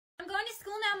I'm going to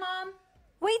school now, Mom.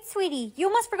 Wait, sweetie, you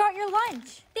almost forgot your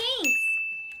lunch. Thanks.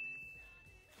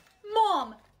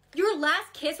 Mom, your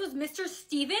last kiss was Mr.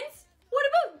 Stevens? What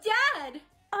about Dad?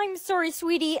 I'm sorry,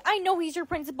 sweetie. I know he's your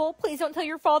principal. Please don't tell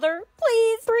your father.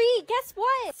 Please. Bree, guess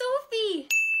what? Sophie!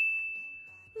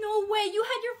 No way, you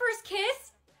had your first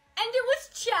kiss? And it was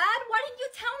Chad? Why didn't you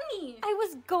tell me? I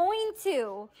was going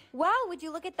to. Wow, would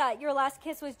you look at that? Your last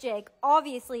kiss was Jake.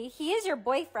 Obviously, he is your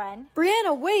boyfriend.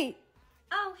 Brianna, wait.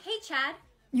 Oh, hey, Chad.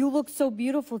 You look so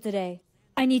beautiful today.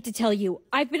 I need to tell you,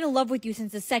 I've been in love with you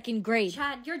since the 2nd grade.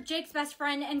 Chad, you're Jake's best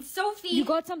friend, and Sophie... You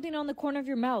got something on the corner of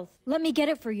your mouth. Let me get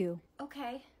it for you.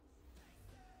 Okay.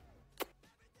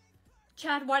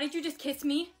 Chad, why did you just kiss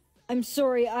me? I'm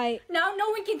sorry, Now no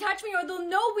one can touch me or they'll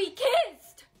know we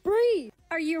kissed! Bree!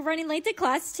 Are you running late to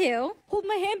class too? Hold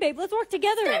my hand, babe. Let's work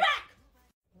together. Stay back!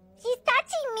 He's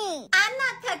touching me. I'm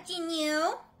not touching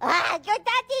you. You're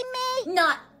touching me.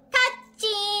 Not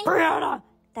touching! Brianna!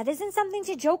 That isn't something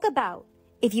to joke about.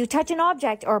 If you touch an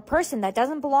object or a person that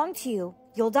doesn't belong to you,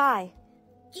 you'll die.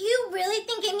 Do you really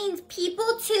think it means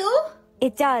people too?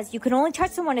 It does. You can only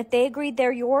touch someone if they agree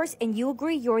they're yours and you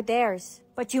agree you're theirs.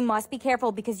 But you must be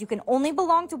careful because you can only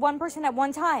belong to one person at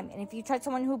one time. And if you touch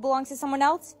someone who belongs to someone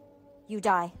else, you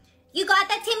die. You got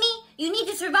that, Timmy? You need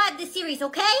to survive this series,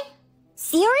 okay?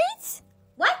 Series?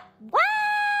 What? What?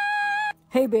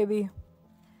 Hey, baby.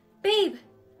 Babe.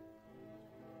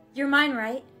 You're mine,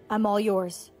 right? I'm all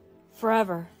yours.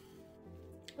 Forever.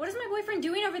 What is my boyfriend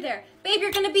doing over there? Babe,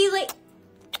 you're gonna be late.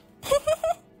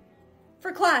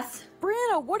 For class.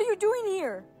 Brianna, what are you doing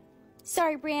here?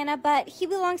 Sorry, Brianna, but he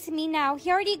belongs to me now.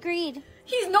 He already agreed.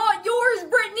 He's not yours,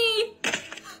 Brittany!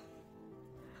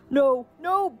 No,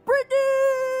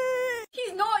 Brittany!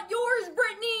 He's not yours,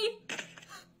 Brittany!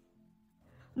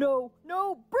 No,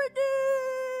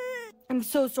 Brittany! I'm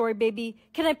so sorry, baby.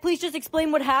 Can I please just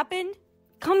explain what happened?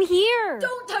 Come here.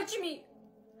 Don't touch me!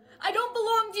 I don't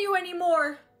belong to you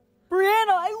anymore!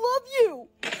 Brianna, I love you!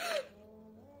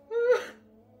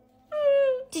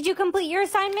 Did you complete your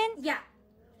assignment? Yeah.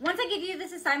 Once I give you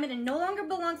this assignment, it no longer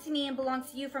belongs to me and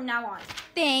belongs to you from now on.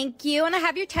 Thank you. And I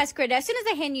have your test grade. As soon as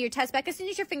I hand you your test back, as soon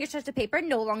as your fingers touch the paper, it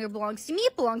no longer belongs to me.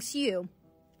 It belongs to you.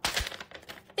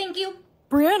 Thank you.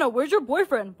 Brianna, where's your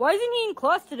boyfriend? Why isn't he in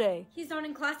class today? He's not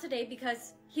in class today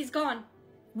because he's gone.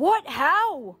 What?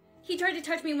 How? He tried to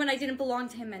touch me when I didn't belong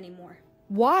to him anymore.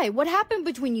 Why? What happened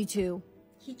between you two?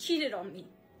 He cheated on me.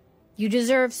 You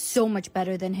deserve so much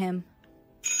better than him.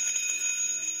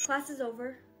 Class is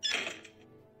over.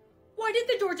 Why did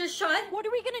the door just shut? What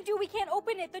are we gonna do? We can't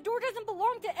open it. The door doesn't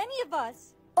belong to any of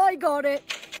us. I got it.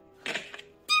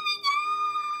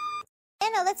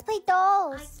 Anna, let's play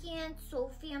dolls. I can't,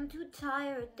 Sophie. I'm too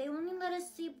tired. They only let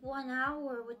us sleep 1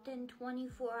 hour within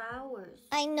 24 hours.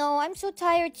 I know, I'm so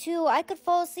tired too. I could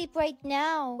fall asleep right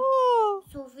now.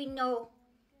 Sophie, no.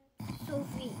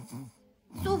 Sophie.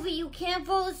 Sophie, you can't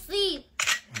fall asleep.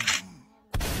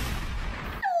 Sophie,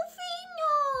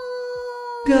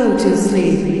 no. Go to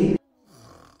sleep.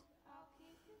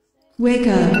 Wake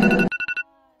up.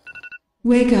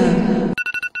 Wake up.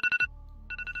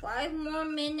 5 more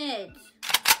minutes.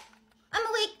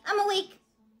 I'm awake.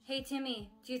 Hey, Timmy,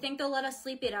 do you think they'll let us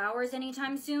sleep 8 hours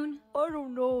anytime soon? I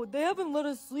don't know. They haven't let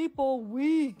us sleep all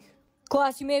week.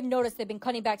 Class, you may have noticed they've been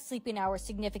cutting back sleeping hours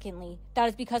significantly. That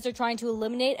is because they're trying to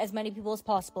eliminate as many people as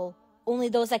possible. Only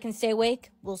those that can stay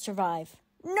awake will survive.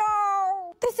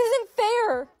 No! This isn't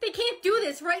fair! They can't do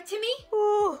this, right, Timmy?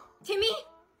 Oh, Timmy?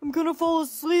 I'm gonna fall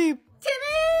asleep.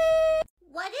 Timmy!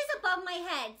 What is above my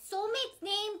head? Soulmate's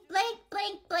name, blank,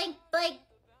 blank, blank, blank,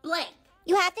 blank.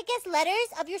 You have to guess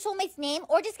letters of your soulmate's name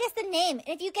or just guess the name.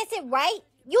 And if you guess it right,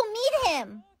 you'll meet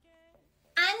him.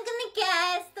 I'm gonna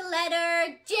guess the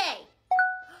letter J.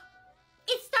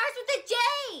 It starts with a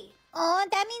J. Oh,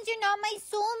 that means you're not my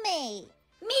soulmate.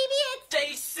 Maybe it's...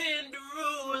 Jason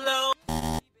Derulo.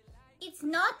 It's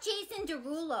not Jason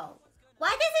Derulo. Why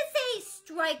does it say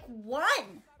strike 1?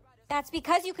 That's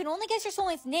because you can only guess your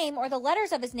soulmate's name or the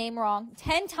letters of his name wrong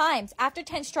 10 times. After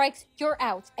 10 strikes, you're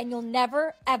out, and you'll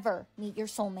never, ever meet your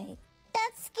soulmate.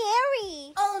 That's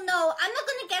scary. Oh no, I'm not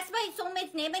gonna guess my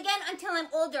soulmate's name again until I'm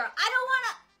older. I don't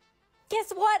wanna...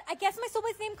 Guess what? I guessed my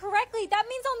soulmate's name correctly. That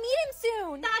means I'll meet him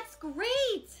soon. That's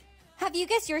great. Have you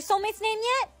guessed your soulmate's name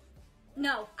yet?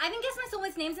 No, I haven't guessed my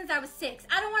soulmate's name since I was 6.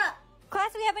 I don't wanna...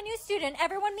 Class, we have a new student.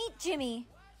 Everyone meet Jimmy.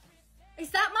 Is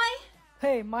that my...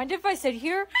 Hey, mind if I sit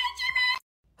here?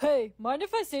 Hey, mind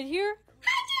if I sit here?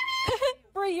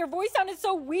 Bree, your voice sounded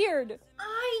so weird.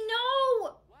 I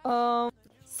know.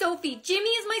 Sophie, Jimmy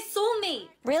is my soulmate.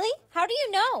 Really? How do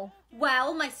you know?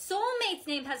 Well, my soulmate's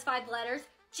name has 5 letters.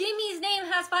 Jimmy's name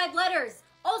has 5 letters.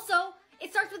 Also,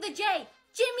 it starts with a J.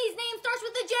 Jimmy's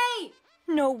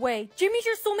No way. Jimmy's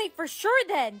your soulmate for sure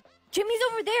then. Jimmy's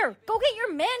over there. Go get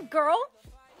your man, girl.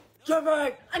 Jimmy!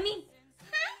 Hi,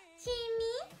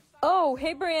 Jimmy. Oh,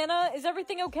 hey, Brianna. Is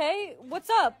everything okay? What's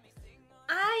up?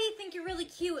 I think you're really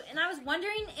cute, and I was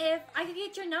wondering if I could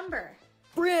get your number.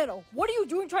 Brianna, what are you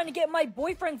doing trying to get my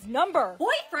boyfriend's number?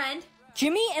 Boyfriend?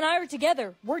 Jimmy and I are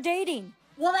together. We're dating.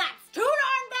 Well, that's too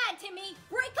darn bad, Timmy.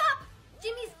 Break up.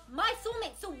 Jimmy's my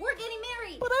soulmate, so we're getting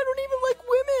married. But I don't even like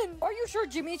women. Are you sure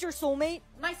Jimmy's your soulmate?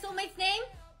 My soulmate's name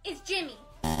is Jimmy.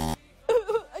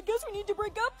 I guess we need to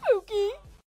break up, Pookie.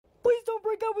 Please don't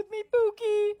break up with me,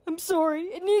 Pookie. I'm sorry.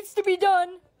 It needs to be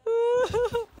done.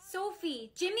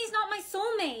 Sophie, Jimmy's not my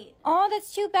soulmate. Oh,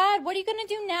 that's too bad. What are you gonna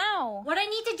do now? What I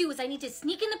need to do is I need to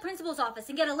sneak in the principal's office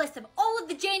and get a list of all of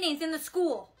the J names in the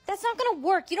school. That's not gonna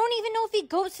work. You don't even know if he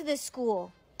goes to this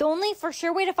school. The only for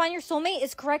sure way to find your soulmate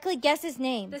is correctly guess his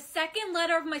name. The second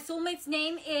letter of my soulmate's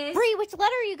name is... Bree, which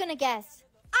letter are you gonna guess?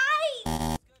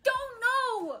 I don't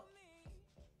know.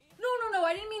 No,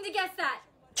 I didn't mean to guess that.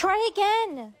 Try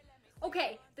again.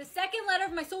 Okay, the second letter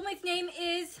of my soulmate's name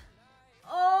is...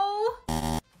 Oh...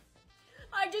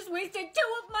 I just wasted 2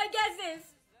 of my guesses.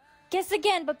 Guess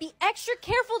again, but be extra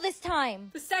careful this time.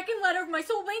 The second letter of my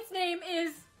soulmate's name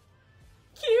is...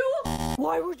 Q?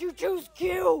 Why would you choose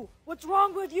Q? What's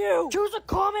wrong with you? Choose a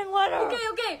common letter.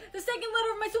 Okay. The second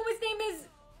letter of my soulmate's name is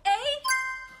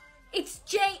A? It's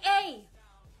J-A.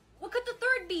 What could the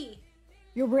third be?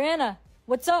 Yo, Brianna,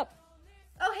 what's up?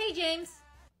 Oh, hey, James.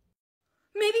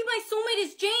 Maybe my soulmate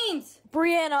is James.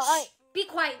 Brianna, Be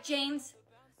quiet, James.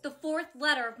 The fourth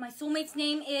letter of my soulmate's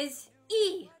name is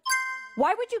E.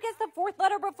 Why would you guess the fourth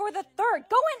letter before the third?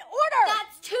 Go in order!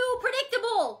 That's too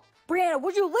predictable. Brianna,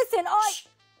 would you listen? Shh.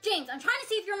 James, I'm trying to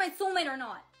see if you're my soulmate or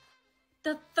not.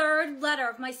 The third letter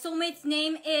of my soulmate's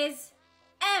name is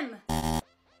M.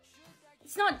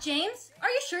 It's not James? Are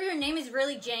you sure your name is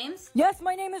really James? Yes,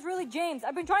 my name is really James.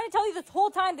 I've been trying to tell you this whole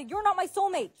time that you're not my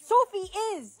soulmate. Sophie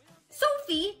is.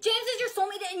 Sophie, James is your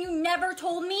soulmate and you never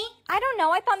told me? I don't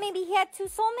know. I thought maybe he had 2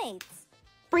 soulmates.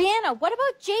 Brianna, what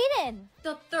about Jaden?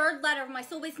 The third letter of my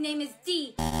soulmate's name is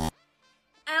D.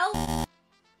 L.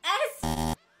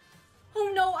 S.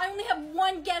 Oh no, I only have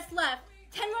 1 guess left.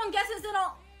 10 wrong guesses and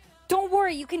I'll... Don't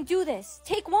worry, you can do this.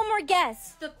 Take one more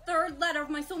guess. The third letter of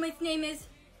my soulmate's name is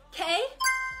K.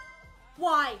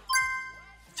 Y.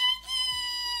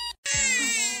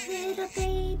 Little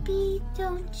baby,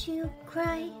 don't you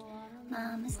cry.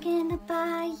 Mama's gonna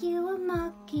buy you a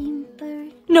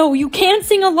mockingbird. No, you can't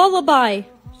sing a lullaby.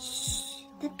 Shh,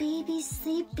 the baby's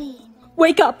sleeping.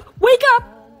 Wake up! Wake up!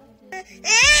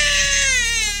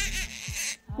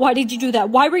 Why did you do that?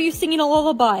 Why were you singing a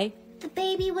lullaby? The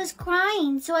baby was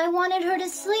crying, so I wanted her to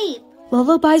sleep.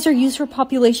 Lullabies are used for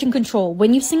population control.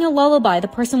 When you sing a lullaby, the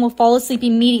person will fall asleep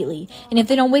immediately, and if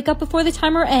they don't wake up before the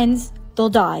timer ends, they'll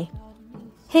die.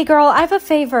 Hey girl, I have a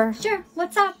favor. Sure,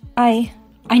 what's up?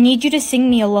 I need you to sing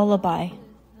me a lullaby.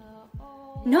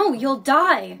 No, you'll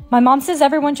die. My mom says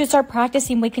everyone should start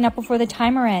practicing waking up before the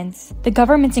timer ends. The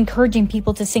government's encouraging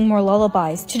people to sing more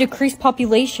lullabies to decrease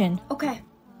population. Okay,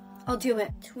 I'll do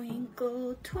it.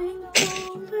 Twinkle,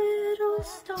 twinkle, little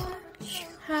star,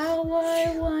 how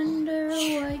I wonder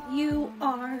what you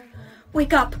are.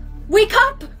 Wake up! Wake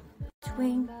up!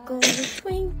 Twinkle,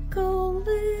 twinkle,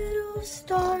 little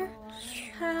star,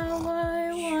 how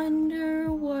I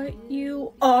wonder what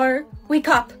you are. Wake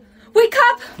up! Wake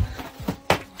up!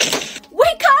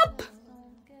 Wake up!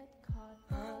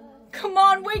 Come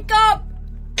on, wake up!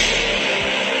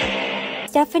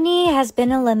 Stephanie has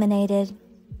been eliminated.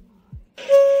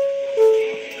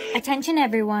 Attention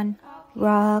everyone.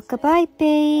 Rock-a-bye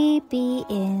baby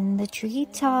in the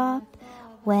treetop.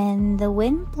 When the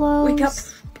wind blows, Wake up!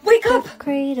 Wake up! the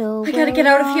cradle I gotta will get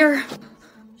out of rock. here.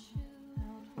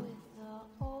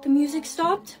 The music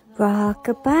stopped?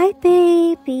 Rock-a-bye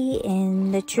baby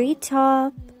in the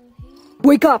treetop.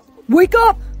 Wake up! Wake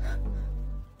up!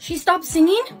 She stopped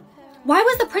singing? Why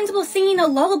was the principal singing a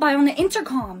lullaby on the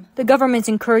intercom? The government's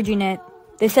encouraging it.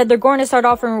 They said they're going to start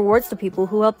offering rewards to people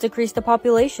who help decrease the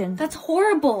population. That's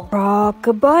horrible.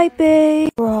 Rock-a-bye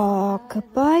baby,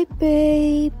 rock-a-bye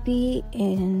baby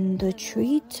in the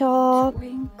treetop.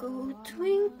 Twinkle,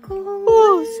 twinkle.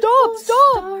 Oh, stop!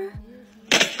 Star,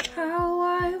 how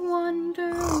I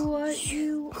wonder what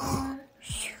you are.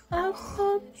 Up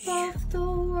above the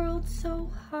world so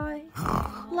high.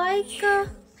 Like a...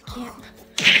 I can't.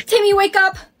 Timmy, wake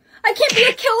up! I can't be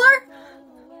a killer!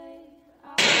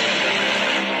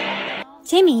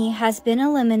 Timmy has been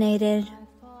eliminated.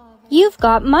 You've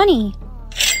got money.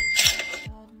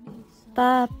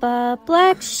 Baba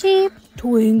black sheep.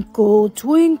 Twinkle,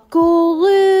 twinkle,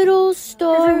 little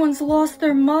star. Everyone's lost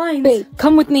their minds. Babe,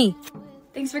 come with me.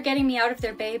 Thanks for getting me out of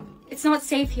there, babe. It's not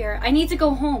safe here. I need to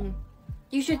go home.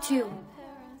 You should too.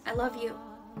 I love you.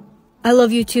 I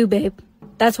love you too, babe.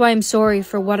 That's why I'm sorry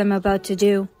for what I'm about to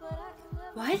do.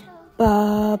 What?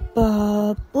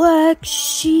 Ba, black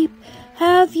sheep,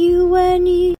 have you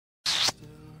any...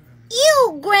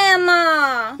 Ew,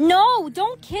 Grandma! No,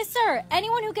 don't kiss her.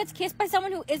 Anyone who gets kissed by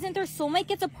someone who isn't their soulmate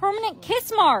gets a permanent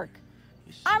kiss mark.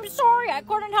 I'm sorry, I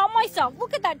couldn't help myself.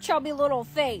 Look at that chubby little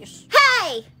face.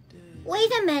 Hey!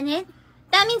 Wait a minute.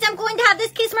 That means I'm going to have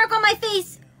this kiss mark on my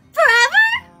face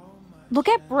forever? Look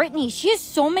at Brittany. She has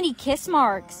so many kiss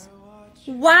marks.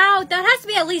 Wow, that has to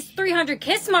be at least 300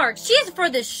 kiss marks. She is for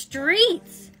the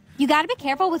streets. You gotta be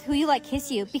careful with who you let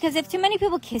kiss you, because if too many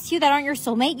people kiss you that aren't your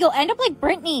soulmate, you'll end up like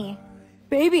Brittany.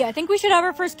 Baby, I think we should have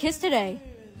our first kiss today.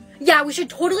 Yeah, we should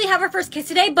totally have our first kiss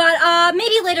today, but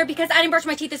maybe later because I didn't brush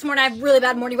my teeth this morning. I have really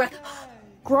bad morning breath.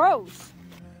 Gross.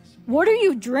 What are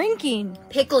you drinking?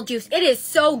 Pickle juice. It is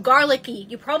so garlicky.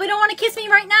 You probably don't want to kiss me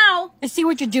right now. I see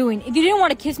what you're doing. If you didn't want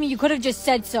to kiss me, you could have just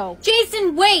said so.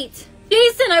 Jason, wait.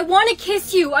 Jason, I want to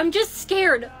kiss you. I'm just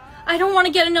scared. I don't want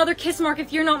to get another kiss mark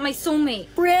if you're not my soulmate.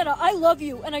 Brianna, I love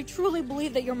you, and I truly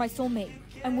believe that you're my soulmate.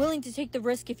 I'm willing to take the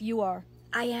risk if you are.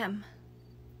 I am.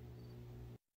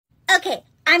 Okay,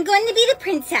 I'm going to be the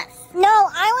princess. No,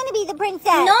 I want to be the princess.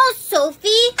 No, Sophie.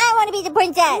 I want to be the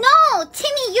princess. No,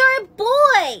 Timmy, you're a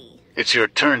boy. It's your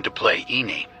turn to play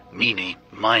Eeny, Meeny,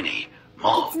 Miny,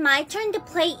 Mo. It's my turn to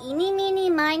play Eeny, Meeny,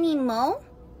 Miny, Mo?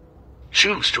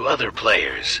 Choose to other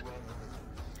players.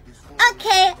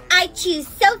 Okay, I choose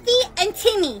Sophie and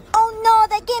Timmy. Oh no,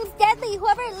 that game's deadly.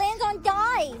 Whoever it lands on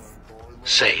dies.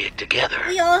 Say it together.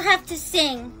 We all have to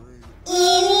sing.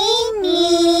 Eeny,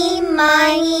 meeny,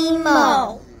 miny,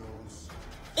 mo.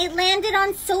 It landed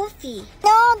on Sophie.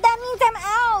 No, that means I'm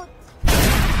out.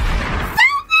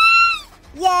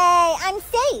 Sophie! Yay, I'm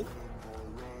safe.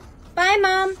 Bye,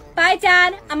 Mom. Bye,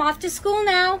 Dad. I'm off to school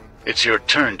now. It's your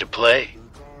turn to play.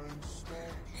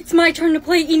 It's my turn to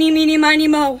play Eeny, Meeny, Miny,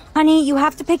 Mo. Honey, you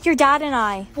have to pick your dad and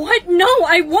I. What? No,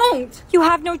 I won't. You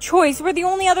have no choice. We're the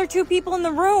only other two people in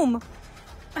the room.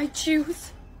 I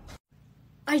choose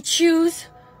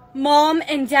Mom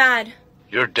and Dad.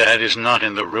 Your dad is not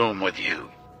in the room with you.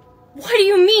 What do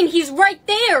you mean? He's right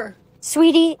there.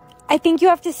 Sweetie, I think you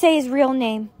have to say his real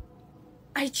name.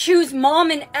 I choose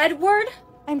Mom and Edward?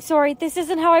 I'm sorry, this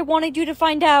isn't how I wanted you to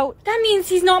find out. That means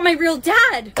he's not my real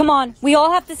dad. Come on, we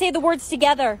all have to say the words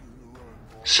together.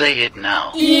 Say it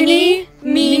now. Eeny,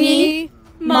 meeny,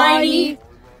 miny,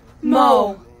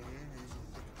 mo.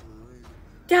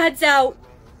 Dad's out.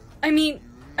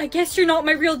 I guess you're not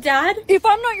my real dad? If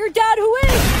I'm not your dad, who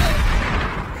is?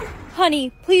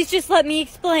 Honey, please just let me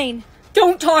explain.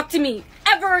 Don't talk to me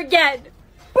ever again.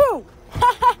 Boo!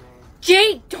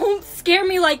 Jay, don't scare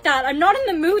me like that. I'm not in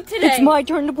the mood today. It's my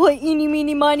turn to play Eeny,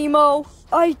 Meeny, Miny, Mo.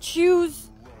 I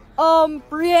choose,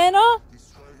 Brianna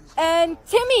and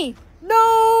Timmy.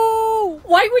 No!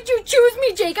 Why would you choose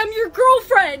me, Jake? I'm your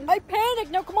girlfriend. I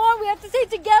panicked. Now come on, we have to say it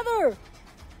together.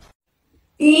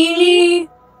 Eeny,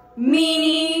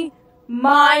 meeny,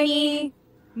 miny,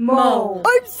 mo.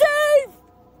 I'm safe!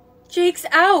 Jake's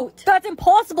out. That's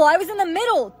impossible. I was in the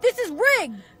middle. This is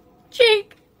rigged.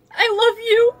 Jake, I love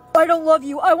you. I don't love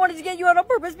you. I wanted to get you out on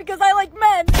purpose because I like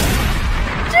men.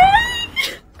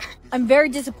 Jake! I'm very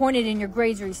disappointed in your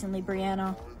grades recently,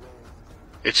 Brianna.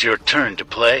 It's your turn to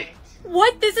play.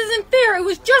 What? This isn't fair. It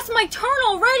was just my turn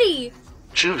already.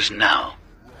 Choose now.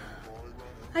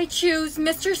 I choose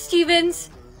Mr. Stevens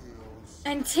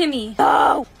and Timmy.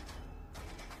 Oh!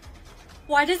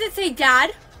 Why does it say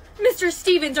Dad? Mr.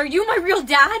 Stevens, are you my real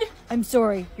dad? I'm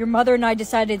sorry. Your mother and I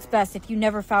decided it's best if you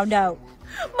never found out.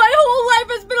 My whole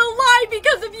life has been a lie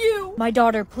because of you. My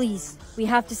daughter, please. We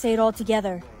have to say it all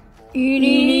together.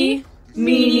 Eeny,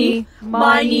 meeny,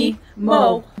 miny,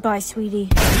 mo. Bye, sweetie.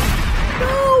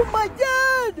 No, my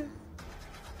dad!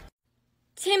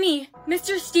 Timmy,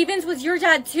 Mr. Stevens was your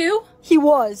dad too? He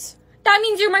was. That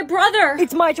means you're my brother.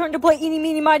 It's my turn to play Eeny,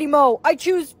 Meeny, Miny, Mo. I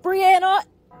choose Brianna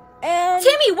and...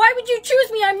 Timmy, why would you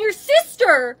choose me? I'm your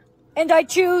sister. And I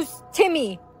choose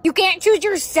Timmy. You can't choose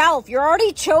yourself. You're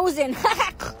already chosen.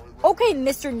 Okay,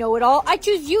 Mr. Know-It-All. I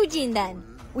choose Eugene then.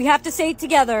 We have to say it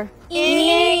together.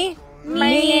 Eeny,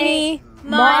 meeny,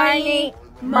 miny,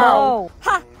 mo.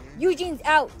 Ha! Eugene's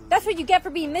out. That's what you get for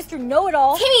being Mr.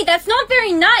 Know-It-All. Timmy, that's not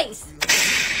very nice.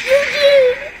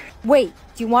 Wait,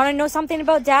 do you want to know something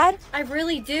about Dad? I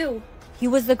really do. He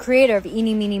was the creator of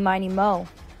Eeny, Meeny, Miny, Mo.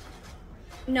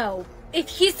 No. If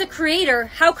he's the creator,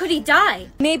 how could he die?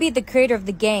 Maybe the creator of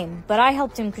the game, but I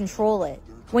helped him control it.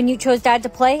 When you chose Dad to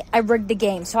play, I rigged the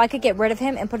game so I could get rid of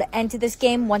him and put an end to this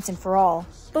game once and for all.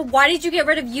 But why did you get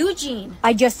rid of Eugene?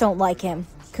 I just don't like him.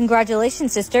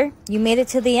 Congratulations, sister. You made it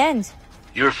to the end.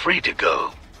 You're free to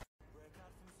go.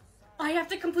 I have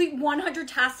to complete 100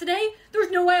 tasks today?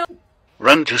 There's no way I'll...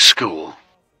 Run to school.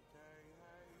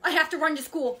 I have to run to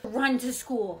school. Run to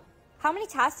school. How many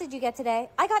tasks did you get today?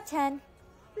 I got 10.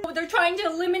 Oh, they're trying to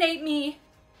eliminate me.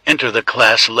 Enter the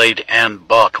class late and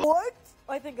buckle. What?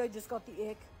 I think I just got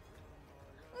the ick.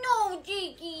 No,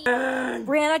 Jakey.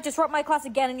 Brianna, disrupt my class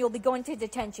again and you'll be going to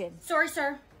detention. Sorry,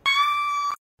 sir.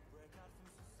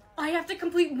 I have to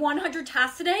complete 100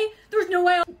 tasks today? There's no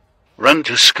way I'll... Run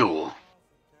to school.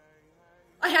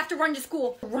 I have to run to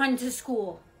school. Run to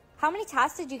school. How many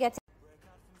tasks did you get today?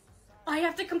 I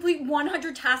have to complete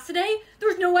 100 tasks today?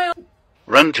 There's no way I'll...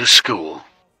 Run to school.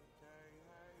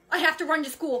 I have to run to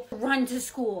school. Run to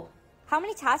school. How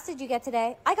many tasks did you get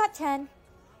today? I got 10.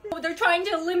 Oh, they're trying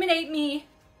to eliminate me.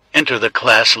 Enter the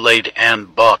class late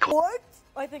and buckle. What?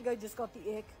 I think I just got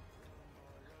the ick.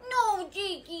 No,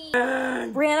 Jakey.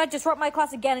 Brianna, disrupt my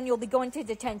class again and you'll be going to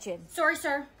detention. Sorry,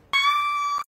 sir.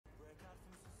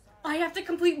 I have to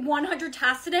complete 100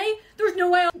 tasks today? There's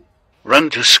no way I'll... Run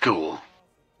to school.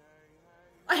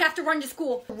 I have to run to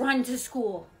school. Run to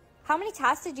school. How many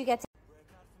tasks did you get today?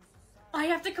 I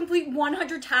have to complete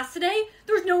 100 tasks today?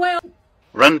 There's no way I'll...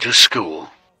 Run to school.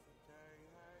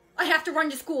 I have to run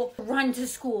to school. Run to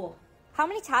school. How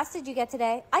many tasks did you get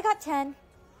today? I got 10.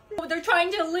 Oh, they're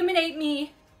trying to eliminate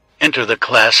me. Enter the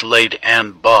class late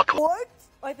and buckle. What?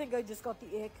 I think I just got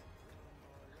the ick.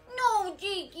 No,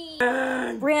 Jakey.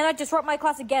 Brianna, disrupt my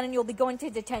class again and you'll be going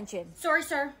to detention. Sorry,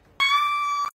 sir.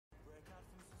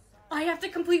 I have to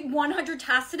complete 100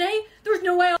 tasks today? There's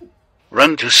no way I'll...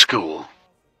 Run to school.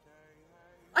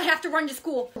 I have to run to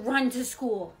school. Run to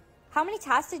school. How many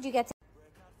tasks did you get today?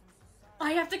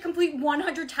 I have to complete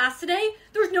 100 tasks today?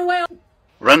 There's no way I'll...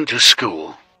 Run to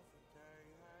school.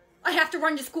 I have to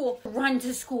run to school. Run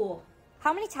to school.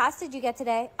 How many tasks did you get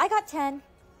today? I got 10.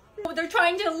 Oh, they're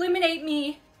trying to eliminate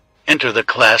me. Enter the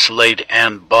class late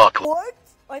and buckle. What?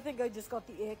 I think I just got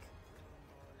the ick.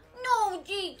 No,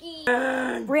 Jakey.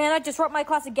 Brianna, disrupt my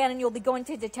class again and you'll be going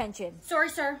to detention. Sorry,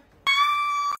 sir.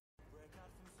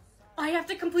 I have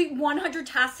to complete 100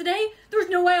 tasks today? There's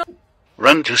no way I'll...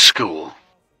 Run to school.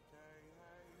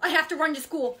 I have to run to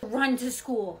school. Run to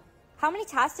school. How many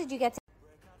tasks did you get today?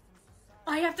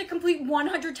 I have to complete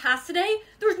 100 tasks today?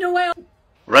 There's no way I'll...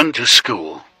 Run to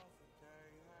school.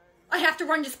 I have to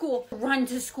run to school. Run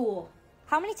to school.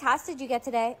 How many tasks did you get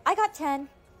today? I got 10.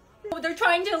 Oh, they're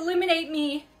trying to eliminate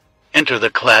me. Enter the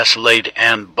class late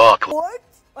and buckle. What?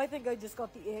 I think I just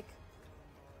got the ick.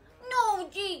 No,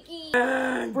 Jakey.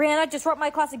 Brianna, disrupt my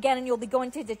class again and you'll be going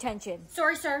to detention.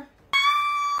 Sorry, sir.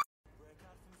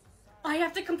 I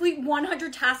have to complete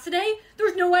 100 tasks today?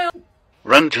 There's no way I'll...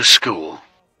 Run to school.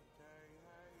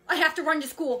 I have to run to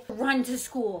school. Run to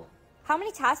school. How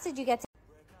many tasks did you get today?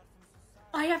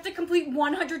 I have to complete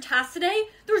 100 tasks today?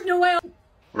 There's no way I'll...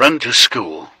 Run to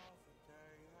school.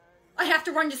 I have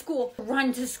to run to school.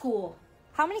 Run to school.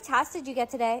 How many tasks did you get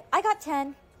today? I got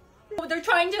 10. Oh, they're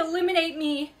trying to eliminate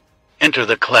me. Enter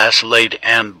the class late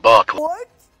and buckle. What?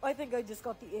 I think I just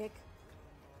got the ick.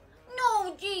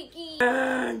 No, Jakey.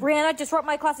 Brianna, disrupt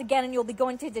my class again and you'll be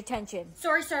going to detention.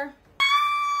 Sorry, sir.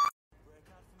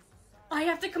 I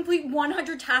have to complete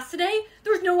 100 tasks today?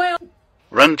 There's no way I'll...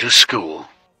 Run to school.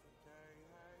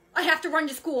 I have to run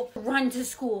to school. Run to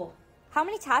school. How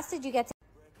many tasks did you get today?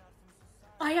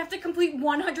 I have to complete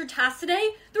 100 tasks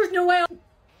today? There's no way I'll...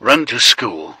 Run to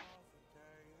school.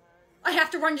 I have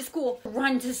to run to school.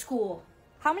 Run to school.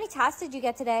 How many tasks did you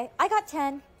get today? I got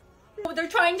 10. Oh, they're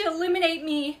trying to eliminate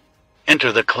me.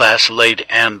 Enter the class late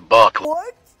and buckle.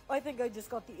 What? I think I just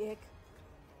got the ick.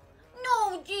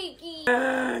 No, Jakey.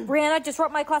 Brianna,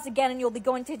 disrupt my class again and you'll be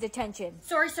going to detention.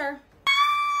 Sorry, sir.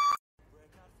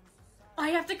 I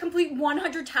have to complete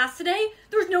 100 tasks today?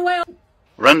 There's no way I'll...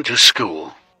 Run to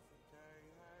school.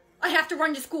 I have to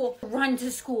run to school. Run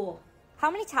to school. How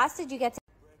many tasks did you get today?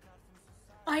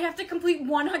 I have to complete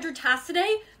 100 tasks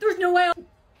today? There's no way I'll...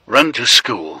 Run to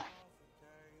school.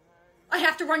 I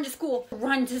have to run to school.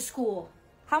 Run to school.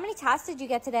 How many tasks did you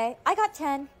get today? I got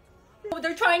 10. Oh,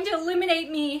 they're trying to eliminate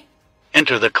me.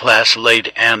 Enter the class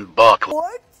late and buckle.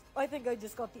 What? I think I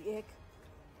just got the ick.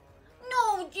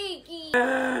 No, Jakey.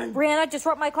 Brianna,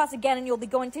 disrupt my class again and you'll be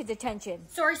going to detention.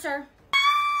 Sorry, sir.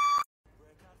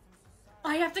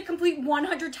 I have to complete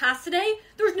 100 tasks today?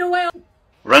 There's no way I'll...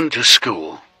 Run to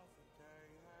school.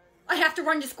 I have to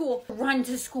run to school. Run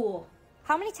to school.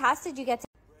 How many tasks did you get today?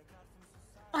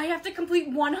 I have to complete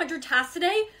 100 tasks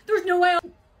today? There's no way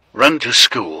I'll... Run to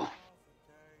school.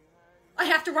 I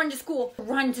have to run to school.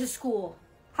 Run to school.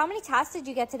 How many tasks did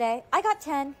you get today? I got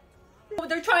 10. Oh,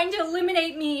 they're trying to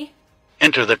eliminate me.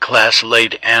 Enter the class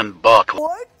late and buckle.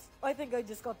 What? I think I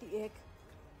just got the ick.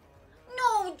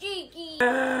 No, Jiggy.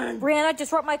 Brianna,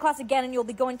 disrupt my class again and you'll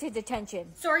be going to detention.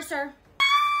 Sorry, sir.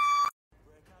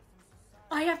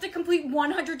 I have to complete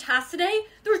 100 tasks today?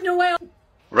 There's no way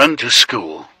Run to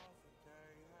school.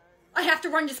 I have to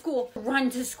run to school. Run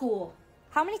to school.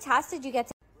 How many tasks did you get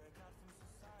today?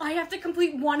 I have to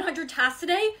complete 100 tasks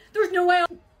today? There's no way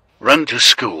Run to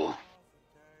school.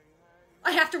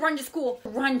 I have to run to school.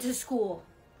 Run to school.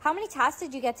 How many tasks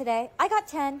did you get today? I got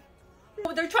 10.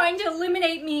 Oh, they're trying to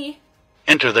eliminate me.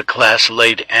 Enter the class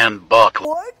late and buckle.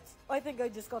 What? I think I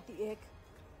just got the ick.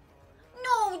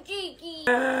 No, Jiggy.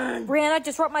 Brianna,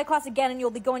 disrupt my class again and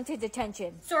you'll be going to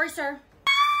detention. Sorry, sir.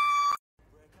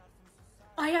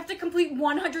 I have to complete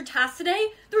 100 tasks today?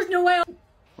 There's no way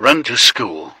Run to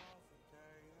school.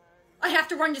 I have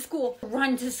to run to school.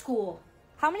 Run to school.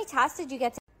 How many tasks did you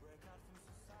get today?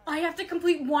 I have to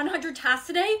complete 100 tasks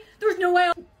today? There's no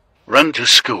way Run to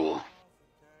school.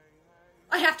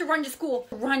 I have to run to school.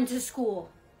 Run to school.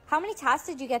 How many tasks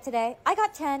did you get today? I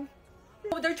got 10.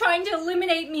 Oh, they're trying to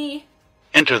eliminate me.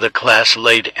 Enter the class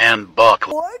late and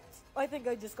buckle. What? I think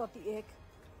I just got the ick.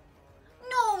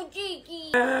 No,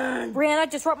 Jiggy. Brianna,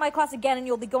 disrupt my class again and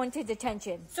you'll be going to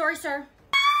detention. Sorry, sir.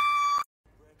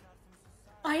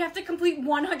 I have to complete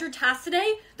 100 tasks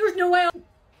today? There's no way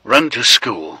Run to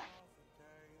school.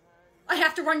 I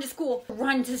have to run to school.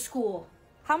 Run to school.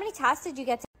 How many tasks did you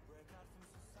get today?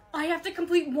 I have to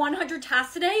complete 100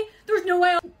 tasks today? There's no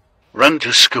way Run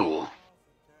to school.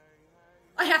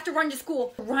 I have to run to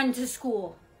school. Run to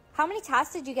school. How many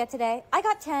tasks did you get today? I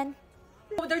got 10.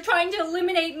 Oh, they're trying to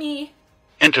eliminate me.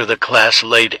 Enter the class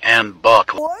late and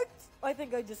buckle. What? I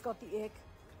think I just got the ick.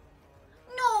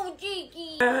 No,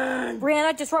 Jiggy.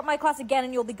 Brianna, disrupt my class again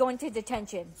and you'll be going to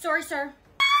detention. Sorry, sir.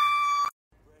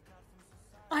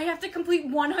 I have to complete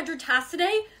 100 tasks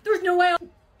today? There's no way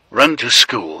Run to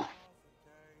school.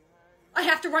 I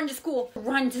have to run to school.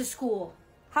 Run to school.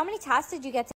 How many tasks did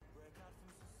you get today?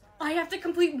 I have to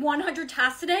complete 100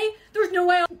 tasks today? There's no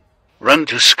way Run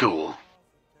to school.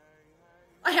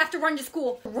 I have to run to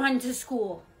school. Run to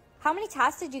school. How many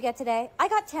tasks did you get today? I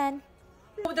got 10.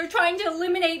 Oh, they're trying to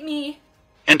eliminate me.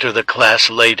 Enter the class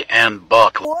late and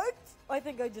buckle. What? I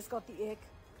think I just got the ick.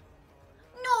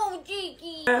 No,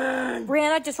 Jiggy.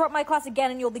 Brianna, disrupt my class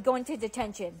again and you'll be going to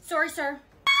detention. Sorry, sir.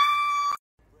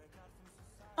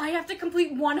 I have to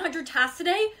complete 100 tasks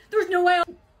today? There's no way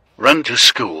Run to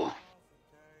school.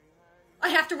 I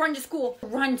have to run to school.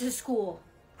 Run to school.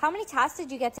 How many tasks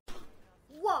did you get today?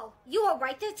 Whoa, you all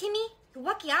right there, Timmy? You're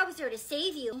lucky I was there to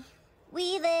save you.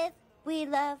 We live, we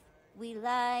love, we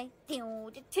lie.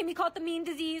 Timmy caught the meme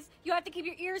disease. You have to keep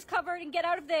your ears covered and get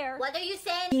out of there. What are you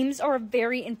saying? Memes are a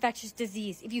very infectious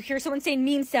disease. If you hear someone saying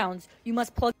meme sounds, you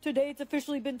must plug. Today it's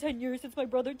officially been 10 years since my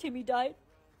brother Timmy died.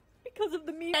 Because of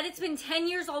the meme. Said it's been 10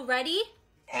 years already?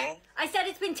 Huh? I said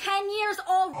it's been 10 years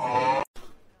already.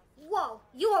 Whoa,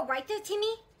 you all right there,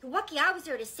 Timmy? You're lucky I was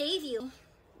there to save you.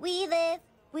 We live,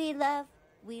 we love,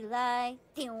 we lie.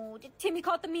 Timmy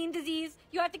caught the meme disease.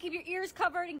 You have to keep your ears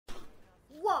covered and.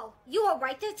 Whoa, you all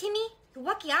right there, Timmy? You're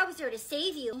lucky I was there to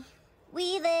save you.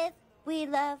 We live, we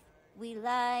love, we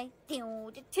lie.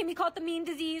 Timmy caught the meme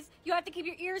disease. You have to keep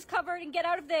your ears covered and get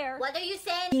out of there. What are you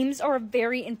saying? Memes are a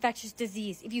very infectious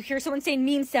disease. If you hear someone saying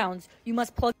meme sounds, you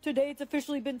must plug. Today it's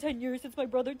officially been 10 years since my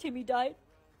brother Timmy died.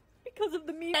 Because of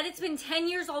the meme. Said it's been 10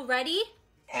 years already?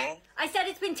 Huh? I said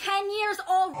it's been 10 years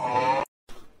already.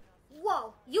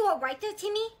 Whoa, you all right there,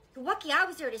 Timmy? You're lucky I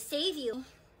was there to save you.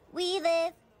 We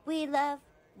live, we love,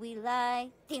 we lie.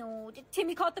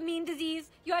 Timmy caught the meme disease.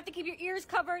 You have to keep your ears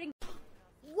covered and.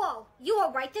 Whoa, you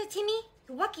all right there, Timmy?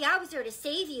 You're lucky I was there to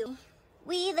save you.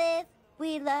 We live,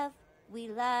 we love, we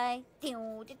lie.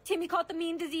 Timmy caught the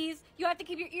meme disease. You have to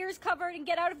keep your ears covered and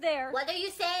get out of there. What are you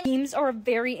saying? Memes are a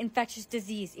very infectious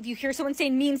disease. If you hear someone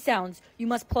saying meme sounds, you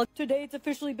must plug. Today it's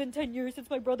officially been 10 years since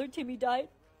my brother Timmy died.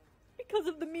 Because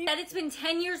of the meme. Said it's been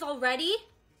 10 years already?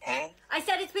 Huh? I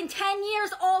said it's been 10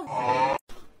 years already.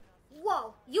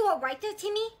 Whoa, you all right there,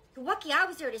 Timmy? You're lucky I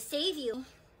was there to save you.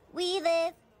 We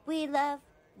live, we love,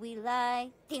 we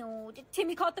lie.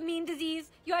 Timmy caught the meme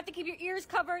disease. You have to keep your ears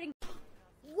covered and.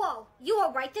 Whoa, you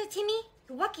all right there, Timmy?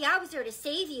 You're lucky I was there to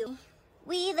save you.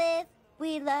 We live,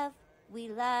 we love, we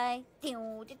lie.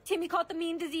 Timmy caught the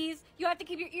meme disease. You have to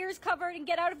keep your ears covered and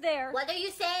get out of there. What are you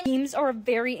saying? Memes are a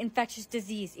very infectious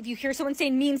disease. If you hear someone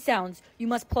saying meme sounds, you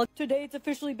must plug. Today it's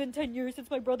officially been 10 years since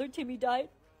my brother Timmy died.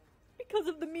 Because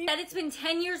of the meme. Said it's been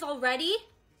 10 years already?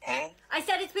 Huh? I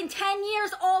said it's been 10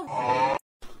 years already.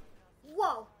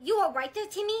 Whoa, you all right there,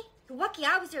 Timmy? You're lucky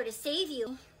I was there to save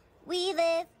you. We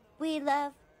live, we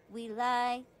love, we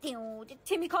lie.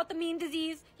 Timmy caught the mean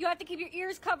disease. You have to keep your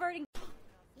ears covered and...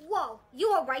 Whoa,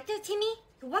 you all right there, Timmy?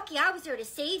 You're lucky I was there to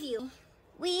save you.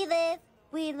 We live,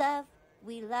 we love,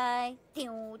 we lie.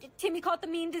 Timmy caught the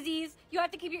mean disease. You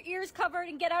have to keep your ears covered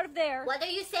and get out of there. What are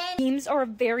you saying? Memes are a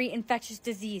very infectious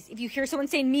disease. If you hear someone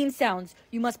saying meme sounds,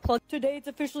 you must plug. Today it's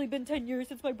officially been 10 years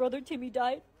since my brother Timmy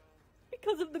died.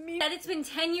 Because of the meme. That it's been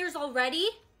 10 years already?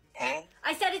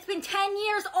 I said it's been 10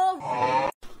 years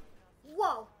already.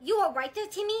 Whoa, you all right there,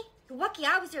 Timmy? You're lucky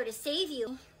I was there to save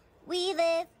you. We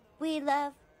live, we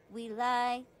love, we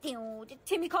lie.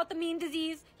 Timmy caught the mean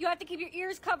disease. You have to keep your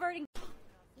ears covered and...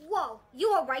 Whoa,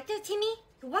 you all right there, Timmy?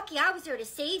 You're lucky I was there to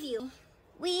save you.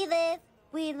 We live,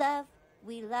 we love,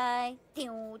 we lie.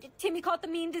 Timmy caught the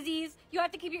mean disease. You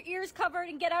have to keep your ears covered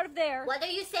and get out of there. What are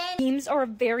you saying? Memes are a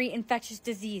very infectious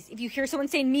disease. If you hear someone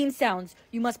saying meme sounds,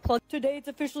 you must plug. Today it's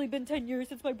officially been 10 years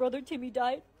since my brother Timmy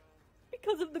died.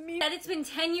 Because of the meme. That it's been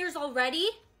 10 years already?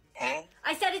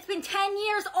 I said it's been 10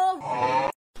 years already.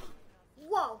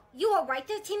 Whoa, you all right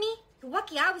there, Timmy? You're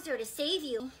lucky I was there to save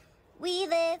you. We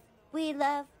live, we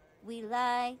love, we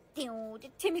lie.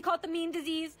 Timmy caught the mean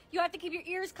disease. You have to keep your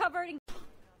ears covered and...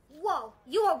 Whoa,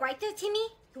 you all right there, Timmy?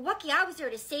 You're lucky I was there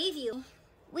to save you.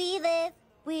 We live,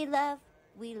 we love,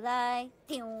 we lie.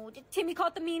 Timmy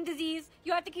caught the mean disease.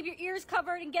 You have to keep your ears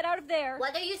covered and get out of there.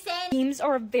 What are you saying? Memes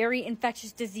are a very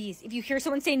infectious disease. If you hear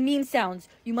someone saying meme sounds,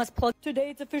 you must plug. Today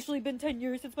it's officially been 10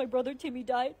 years since my brother Timmy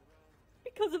died.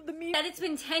 Because of the meme. That it's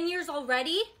been 10 years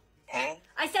already?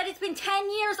 I said it's been 10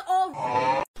 years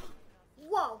already.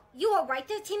 Whoa, you all right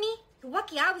there, Timmy? You're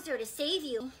lucky I was there to save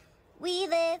you. We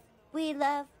live, we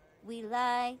love, we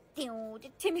lie.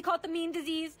 Timmy caught the mean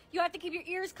disease. You have to keep your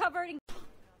ears covered and...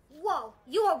 Whoa,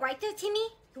 you all right there, Timmy?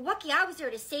 You're lucky I was there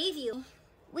to save you.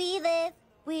 We live,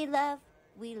 we love,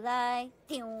 we lie.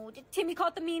 Timmy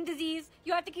caught the mean disease.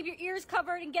 You have to keep your ears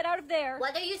covered and get out of there.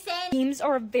 What are you saying? Memes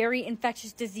are a very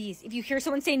infectious disease. If you hear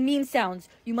someone saying meme sounds,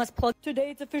 you must plug.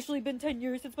 Today it's officially been 10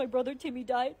 years since my brother Timmy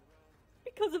died.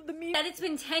 Because of the meme. That it's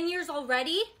been 10 years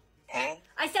already?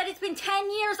 I said it's been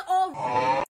 10 years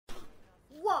already.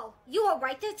 Whoa, you all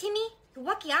right there, Timmy? You're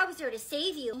lucky I was there to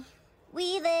save you.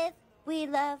 We live, we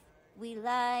love, we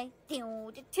lie.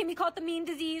 Timmy caught the mean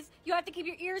disease. You have to keep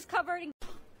your ears covered and...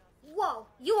 Whoa,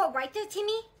 you all right there,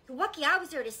 Timmy? You're lucky I was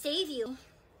there to save you.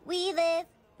 We live,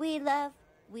 we love,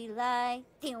 we lie.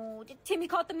 Timmy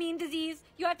caught the mean disease.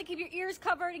 You have to keep your ears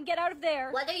covered and get out of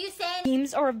there. What are you saying?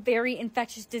 Memes are a very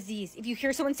infectious disease. If you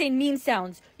hear someone saying meme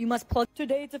sounds, you must plug.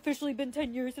 Today it's officially been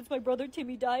 10 years since my brother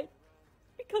Timmy died.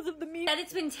 Because of the meme. That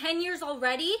it's been 10 years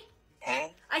already?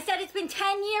 I said it's been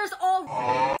 10 years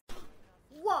already.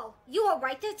 Whoa, you all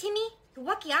right there, Timmy? You're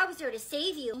lucky I was there to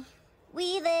save you.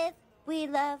 We live, we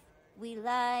love, we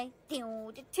lie.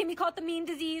 Timmy caught the mean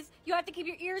disease. You have to keep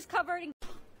your ears covered and...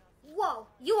 Whoa,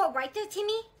 you all right there,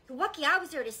 Timmy? You're lucky I was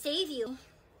there to save you.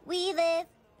 We live,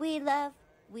 we love,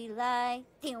 we lie.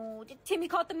 Timmy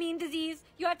caught the mean disease.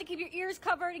 You have to keep your ears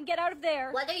covered and get out of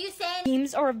there. What are you saying?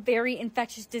 Memes are a very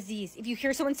infectious disease. If you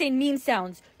hear someone saying meme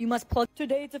sounds, you must plug.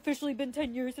 Today it's officially been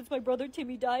 10 years since my brother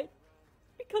Timmy died.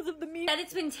 Because of the meme. That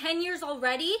it's been 10 years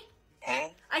already?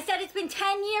 I said it's been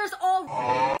 10 years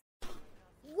already.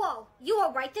 Whoa, you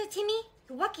all right there, Timmy?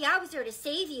 You're lucky I was there to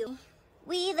save you.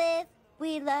 We live,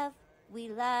 we love, we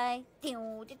lie.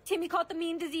 Timmy caught the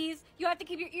mean disease. You have to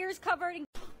keep your ears covered and...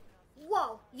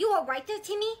 Whoa, you all right there,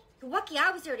 Timmy? You're lucky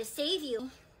I was there to save you.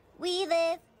 We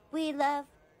live, we love,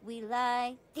 we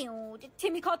lie.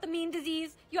 Timmy caught the mean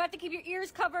disease. You have to keep your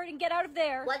ears covered and get out of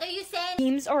there. What are you saying?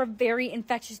 Memes are a very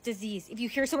infectious disease. If you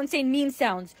hear someone saying meme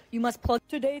sounds, you must plug.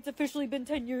 Today it's officially been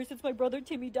 10 years since my brother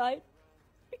Timmy died.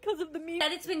 Because of the meme.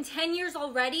 That it's been 10 years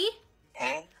already?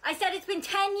 I said it's been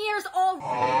 10 years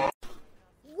already.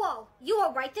 Whoa, you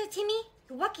all right there, Timmy?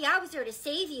 You're lucky I was there to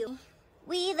save you.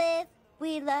 We live,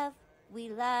 we love, we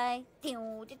lie.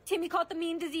 Timmy caught the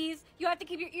mean disease. You have to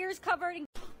keep your ears covered and...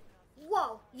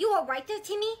 Whoa, you all right there,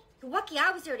 Timmy? You're lucky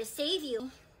I was there to save you.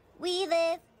 We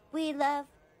live, we love,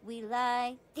 we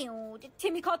lie.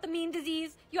 Timmy caught the mean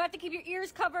disease. You have to keep your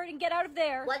ears covered and get out of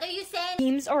there. What are you saying?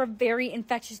 Memes are a very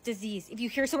infectious disease. If you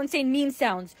hear someone saying meme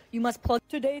sounds, you must plug.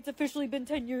 Today it's officially been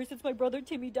 10 years since my brother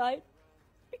Timmy died.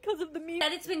 Because of the meme.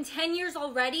 That it's been 10 years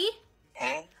already?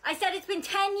 I said it's been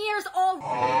 10 years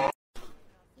already.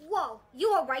 Whoa,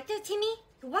 you all right there, Timmy?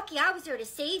 You're lucky I was there to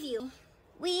save you.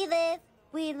 We live,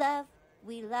 we love,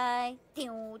 we lie.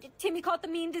 Timmy caught the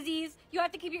mean disease. You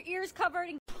have to keep your ears covered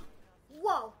and...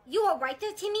 Whoa, you all right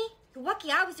there, Timmy? You're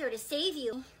lucky I was there to save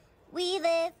you. We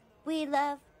live, we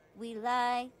love, we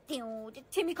lie.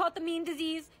 Timmy caught the meme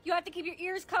disease. You have to keep your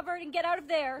ears covered and get out of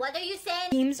there. What are you saying?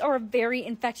 Memes are a very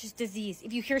infectious disease.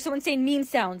 If you hear someone saying meme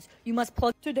sounds, you must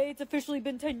plug. Today it's officially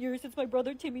been 10 years since my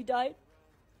brother Timmy died.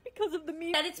 Because of the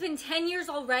meme. Said it's been 10 years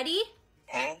already?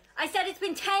 I said it's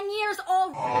been 10 years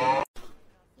already.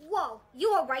 Whoa,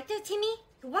 you alright there, Timmy?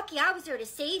 You're lucky I was there to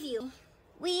save you.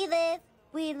 We live,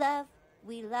 we love,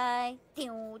 we lie.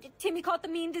 Timmy caught the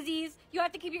meme disease. You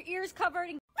have to keep your ears covered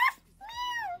and.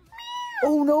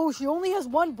 Oh no, she only has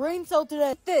one brain cell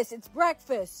today. It's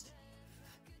breakfast.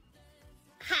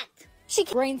 Hot.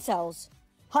 Brain cells.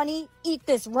 Honey, eat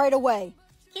this right away.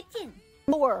 Kitchen.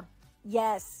 More.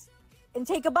 Yes. And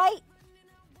take a bite.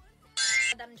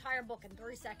 That entire book in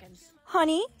 3 seconds.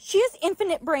 Honey, she has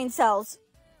infinite brain cells.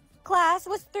 Class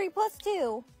was 3 plus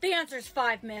 2. The answer's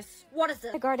 5, miss. What is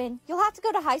it? Garden, you'll have to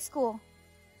go to high school.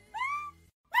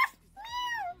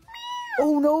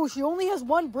 Oh no, she only has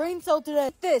one brain cell today.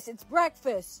 It's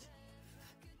breakfast.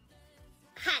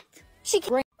 Hot.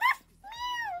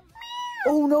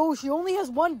 Oh no, she only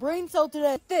has one brain cell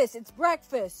today. It's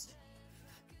breakfast.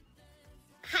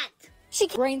 Hot.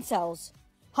 Brain cells.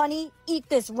 Honey, eat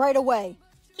this right away.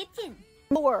 Kitchen.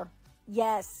 More.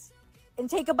 Yes. And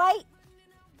take a bite.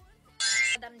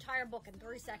 That entire book in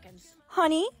 3 seconds.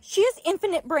 Honey, she has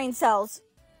infinite brain cells.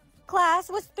 Class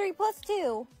was 3 plus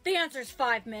 2. The answer's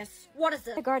 5, miss. What is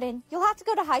it? Garden, you'll have to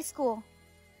go to high school.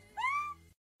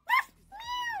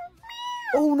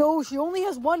 Oh no, she only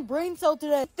has one brain cell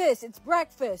today. It's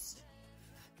breakfast.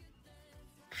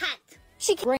 Hot.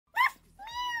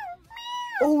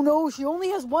 Oh no, she only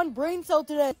has one brain cell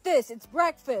today. It's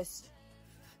breakfast.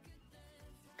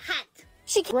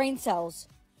 Hot. Brain cells.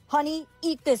 Honey,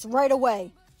 eat this right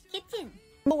away. Kitchen.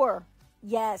 More.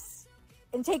 Yes.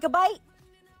 And take a bite.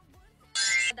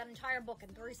 That entire book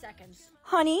in 3 seconds.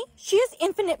 Honey, she has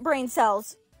infinite brain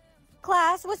cells.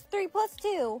 Class was 3 plus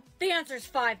 2. The answer's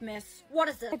 5, miss. What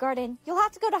is it? Garden, you'll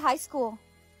have to go to high school.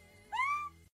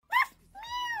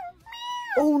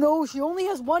 Oh no, she only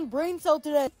has one brain cell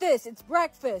today. It's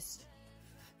breakfast.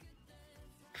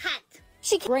 Hot.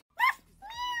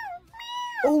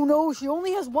 Oh no, she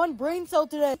only has one brain cell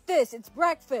today. It's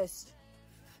breakfast.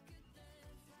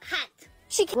 Hot.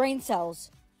 Brain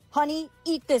cells. Honey,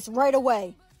 eat this right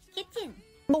away. Kitchen.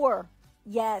 More.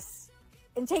 Yes.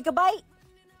 And take a bite.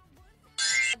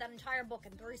 That entire book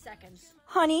in 3 seconds.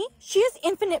 Honey, she has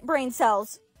infinite brain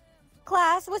cells.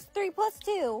 Class was 3 plus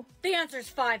 2. The answer's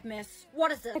 5, miss.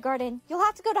 What is it? Garden, you'll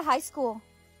have to go to high school.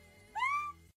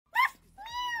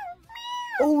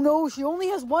 Oh no, she only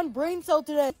has one brain cell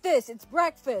today. It's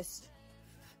breakfast.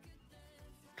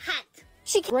 Hot.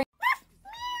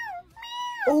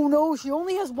 Oh no, she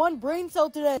only has one brain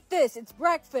cell today. It's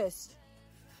breakfast.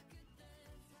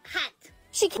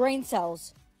 Hot. Brain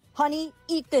cells. Honey,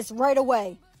 eat this right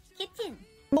away. Kitchen.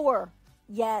 More.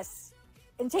 Yes.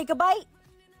 And take a bite.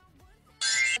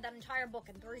 That entire book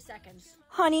in 3 seconds.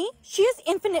 Honey, she has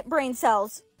infinite brain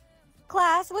cells.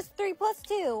 Class was 3 plus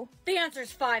 2. The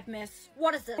answer's 5, miss.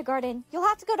 What is it? Garden, you'll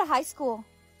have to go to high school.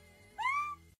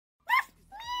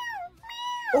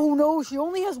 Oh no, she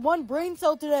only has one brain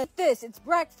cell today. It's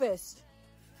breakfast.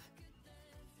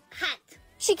 Hot.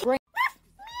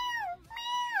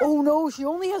 Oh no, she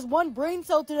only has one brain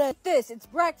cell today. It's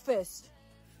breakfast.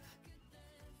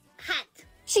 Hot.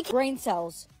 Brain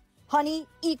cells. Honey,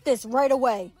 eat this right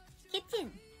away.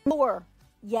 Kitchen. More.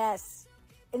 Yes.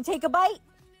 And take a bite.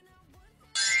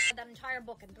 That entire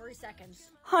book in 3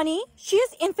 seconds. Honey, she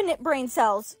has infinite brain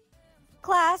cells.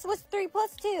 Class was 3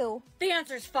 plus 2. The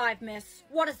answer's 5, miss.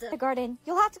 What is it? Garden,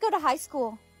 you'll have to go to high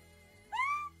school.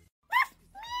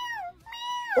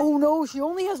 Oh no, she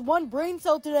only has one brain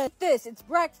cell today. It's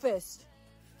breakfast.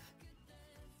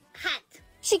 Hot.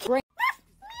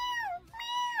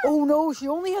 Oh no, she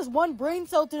only has one brain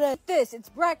cell today. It's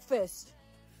breakfast.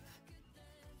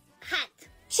 Hot.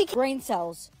 Brain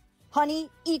cells. Honey,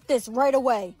 eat this right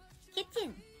away.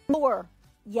 Kitchen. More.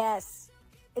 Yes.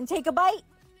 And take a bite.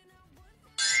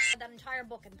 That entire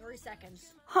book in 3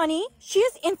 seconds. Honey, she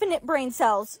has infinite brain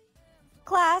cells.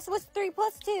 Class was 3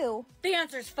 plus 2. The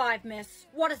answer's 5, miss.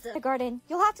 What is it? Garden,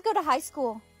 you'll have to go to high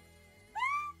school.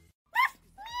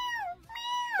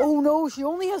 Oh no, she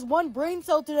only has one brain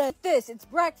cell today. It's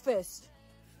breakfast.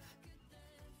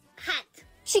 Hot.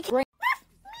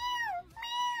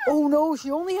 Oh no,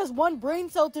 she only has one brain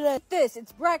cell today.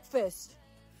 It's breakfast.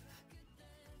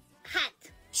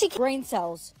 Hot. Brain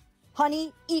cells.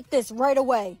 Honey, eat this right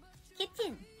away.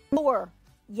 Kitchen. More.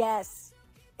 Yes.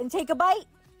 And take a bite.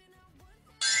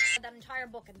 That entire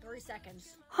book in 3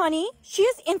 seconds. Honey, she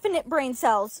has infinite brain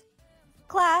cells.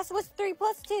 Class was 3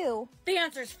 plus 2. The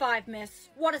answer's 5, miss.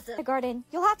 What is it? Garden,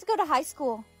 you'll have to go to high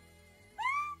school.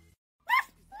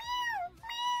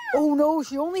 Oh no,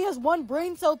 she only has one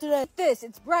brain cell today. This,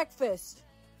 it's breakfast.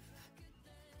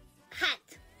 Hot.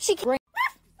 She can.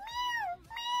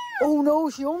 Oh no,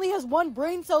 she only has one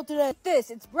brain cell today. This,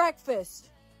 it's breakfast.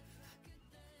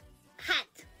 Hot.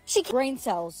 She can. Brain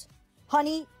cells.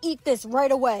 Honey, eat this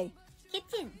right away.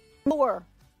 Kitchen. More.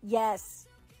 Yes.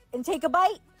 And take a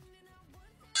bite.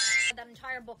 That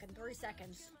entire book in 3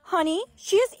 seconds. Honey,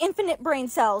 she has infinite brain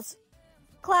cells.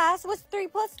 Class was 3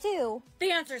 plus 2.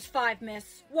 The answer's 5,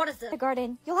 miss. What is it? The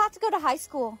garden. You'll have to go to high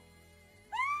school.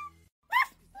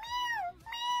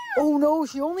 Oh no,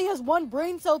 she only has one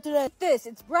brain cell today. This,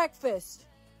 it's breakfast.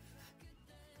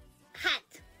 Hot.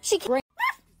 She can.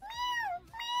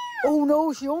 Oh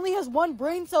no, she only has one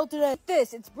brain cell today.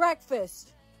 This, it's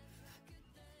breakfast.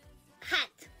 Hot.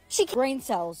 She can. Brain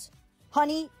cells.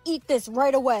 Honey, eat this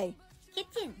right away.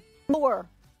 Kitchen. More.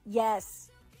 Yes.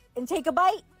 And take a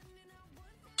bite.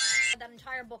 That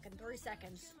entire book in 3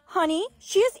 seconds. Honey,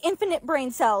 she has infinite brain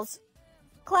cells.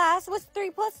 Class was 3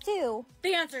 plus 2.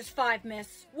 The answer's 5,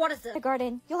 miss. What is it? The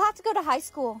garden. You'll have to go to high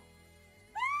school.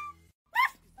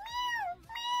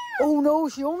 Oh no,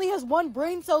 she only has one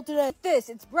brain cell today. This,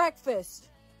 it's breakfast.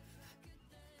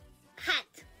 Hot.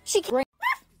 She can.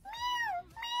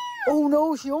 Oh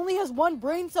no, she only has one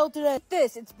brain cell today.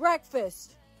 This, it's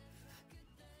breakfast.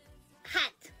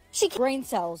 Hot. She can. Brain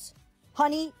cells.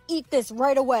 Honey, eat this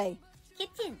right away.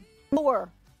 Kitchen.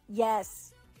 More.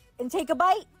 Yes. And take a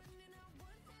bite.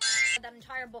 That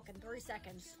entire book in 3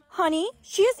 seconds. Honey,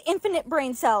 she has infinite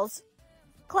brain cells.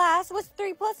 Class was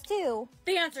 3 plus 2.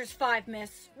 The answer's 5,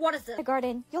 miss. What is The it?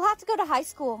 garden. You'll have to go to high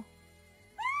school.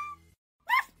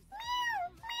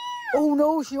 Oh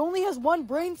no, she only has one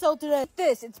brain cell today.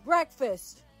 This, it's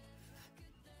breakfast.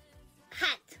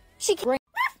 Hot. She can.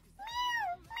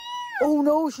 Oh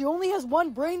no, she only has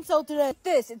one brain cell today.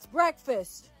 This, it's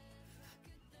breakfast.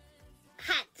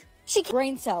 Hot. She can.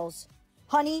 Brain cells.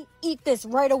 Honey, eat this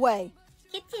right away.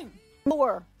 Kitchen.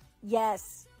 More.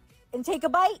 Yes. And take a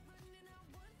bite.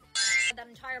 That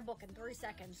entire book in 3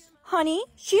 seconds. Honey,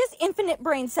 she has infinite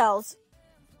brain cells.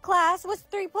 Class was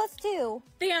 3 plus 2.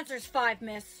 The answer's 5,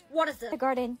 miss. What is The it?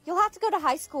 garden. You'll have to go to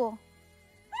high school.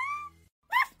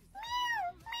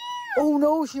 Oh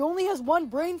no, she only has one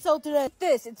brain cell today.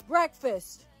 This, it's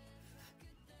breakfast.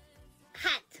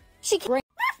 Hot. She can.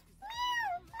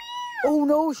 Oh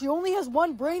no, she only has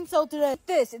one brain cell today.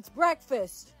 This, it's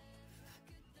breakfast.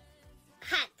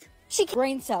 Hot. She can.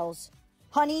 Brain cells.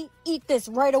 Honey, eat this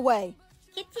right away.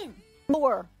 Kitchen.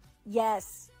 More.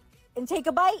 Yes. And take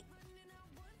a bite.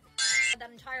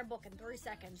 That entire book in 3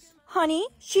 seconds. Honey,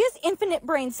 she has infinite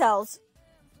brain cells.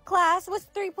 Class was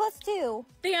 3 plus 2.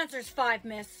 The answer's 5,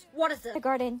 miss. What is The it?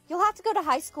 garden. You'll have to go to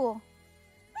high school.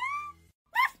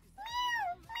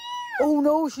 Oh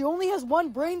no, she only has one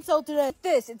brain cell today.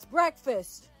 This, it's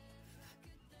breakfast.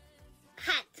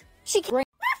 Hot. She can.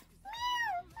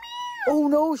 Oh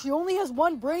no, she only has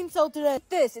one brain cell today.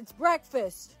 This, it's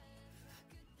breakfast.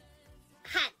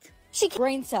 Hot. She can.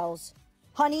 Brain cells.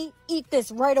 Honey, eat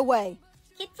this right away.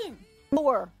 Kitchen.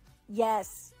 More.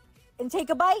 Yes. And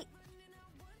take a bite.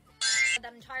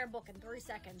 That entire book in 3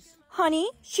 seconds. Honey,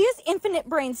 she has infinite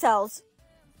brain cells.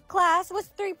 Class was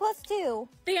 3 plus 2.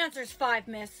 The answer's 5,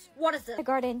 miss. What is The it?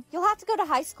 garden. You'll have to go to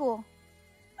high school.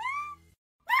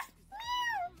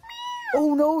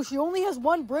 Oh no, she only has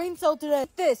one brain cell today.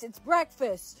 This, it's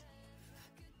breakfast.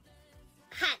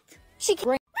 Hot. She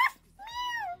can.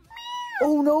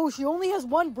 Oh no, she only has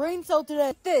one brain cell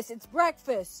today. This, it's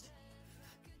breakfast.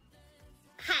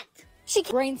 Hot. She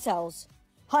can. Brain cells.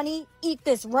 Honey, eat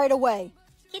this right away.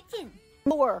 Kitchen.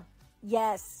 More.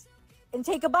 Yes. And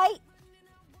take a bite.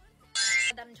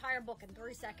 That entire book in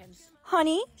 3 seconds.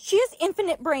 Honey, she has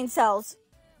infinite brain cells.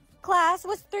 Class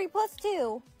was 3 plus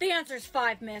 2. The answer's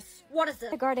 5, miss. What is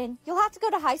The it? garden. You'll have to go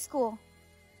to high school.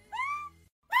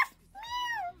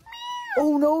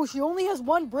 Oh no, she only has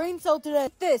one brain cell today.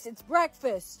 This, it's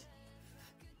breakfast.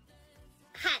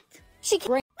 Hot. She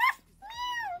can.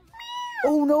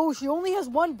 Oh no, she only has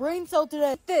one brain cell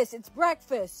today. This, it's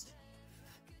breakfast.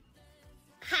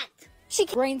 Hot. She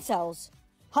can. Brain cells.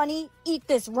 Honey, eat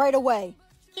this right away.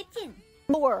 Kitchen.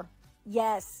 More.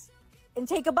 Yes. And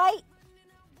take a bite.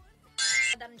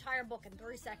 That entire book in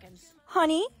 3 seconds.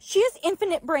 Honey, she has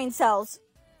infinite brain cells.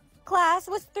 Class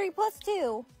was 3 plus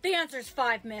 2. The answer's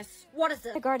 5, miss. What is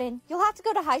The it? garden. You'll have to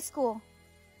go to high school.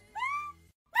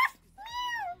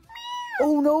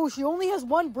 Oh no, she only has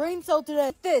one brain cell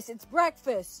today. This, it's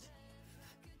breakfast.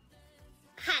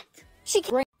 Hot. She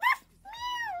can.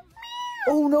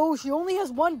 Oh no, she only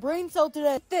has one brain cell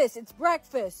today. This, it's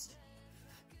breakfast.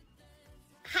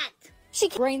 Hot. She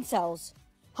can. Brain cells.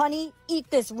 Honey, eat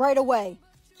this right away.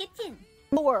 Kitchen.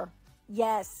 More.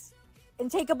 Yes.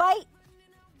 And take a bite?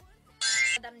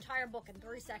 That entire book in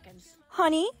 3 seconds.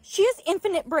 Honey, she has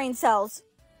infinite brain cells.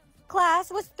 Class,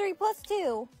 what's 3 plus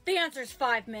 2? The answer's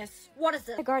 5, miss. What is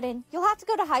it? Kindergarten. You'll have to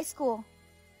go to high school.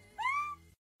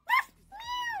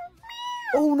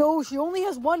 Oh no, she only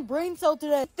has 1 brain cell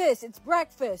today. It's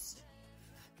breakfast.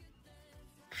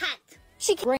 Hat.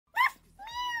 She can.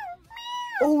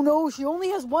 Oh no, she only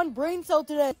has 1 brain cell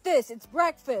today. It's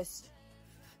breakfast.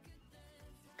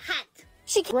 Hat.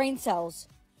 She can. Brain cells.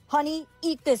 Honey,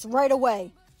 eat this right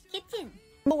away. Kitten.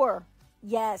 More.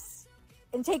 Yes.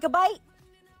 And take a bite?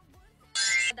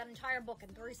 That entire book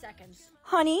in 3 seconds.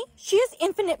 Honey, she has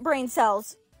infinite brain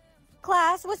cells.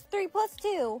 Class, what's 3 plus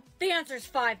 2? The answer's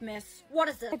 5, miss. What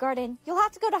is it? Kindergarten. You'll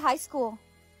have to go to high school.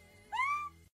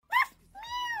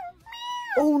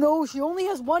 Oh no, she only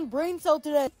has 1 brain cell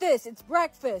today. It's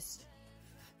breakfast.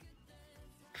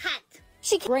 Hat.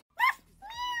 She can.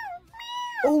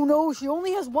 Oh no, she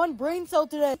only has 1 brain cell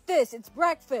today. It's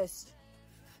breakfast.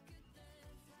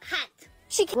 Hat.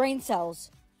 She can. Brain cells.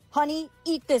 Honey,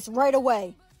 eat this right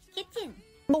away. Kitten.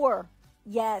 More.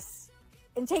 Yes.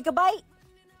 And take a bite?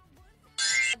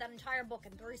 That entire book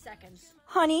in 3 seconds.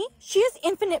 Honey, she has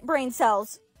infinite brain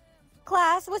cells.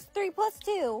 Class, what's 3 plus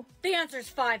 2? The answer's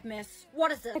 5, miss.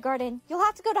 What is it? Kindergarten. You'll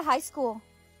have to go to high school.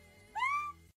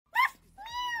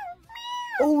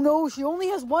 Oh no, she only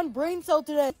has 1 brain cell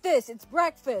today. It's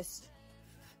breakfast.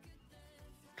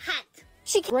 Hat.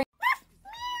 She can.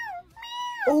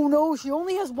 Oh no, she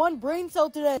only has 1 brain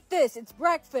cell today. It's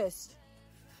breakfast.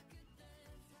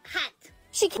 Hat.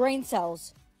 She can. Brain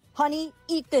cells. Honey,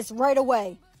 eat this right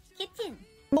away. Kitten.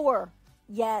 More.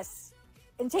 Yes.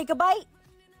 And take a bite?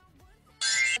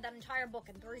 That entire book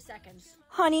in 3 seconds.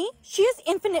 Honey, she has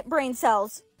infinite brain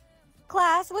cells.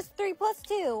 Class, what's 3 plus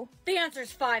 2? The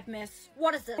answer's 5, miss.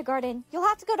 What is it? Kindergarten. You'll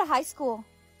have to go to high school.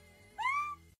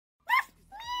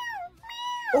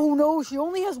 Oh no, she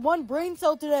only has 1 brain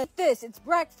cell today. It's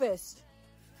breakfast.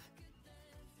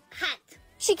 Hat.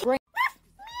 She can.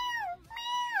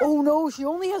 Oh no, she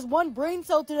only has 1 brain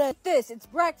cell today. It's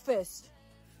breakfast.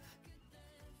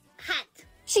 Hat.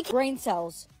 She can. Brain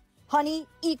cells. Honey,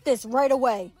 eat this right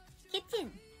away.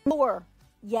 Kitten. More.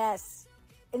 Yes.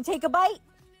 And take a bite?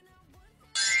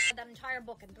 That entire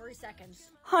book in 3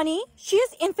 seconds. Honey, she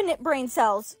has infinite brain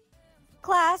cells.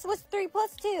 Class, what's 3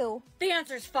 plus 2? The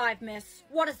answer's 5, miss.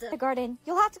 What is it? Kindergarten.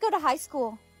 You'll have to go to high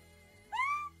school.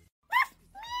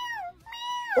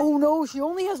 Oh no, she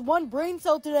only has 1 brain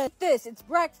cell today. It's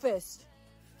breakfast.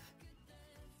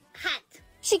 Hat.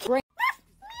 She can.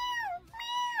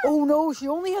 Oh no, she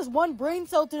only has 1 brain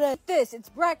cell today. It's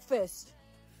breakfast.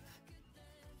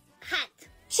 Hat.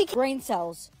 She can. Brain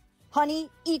cells. Honey,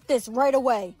 eat this right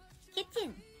away.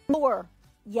 Kitten. More.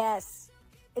 Yes.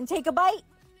 And take a bite?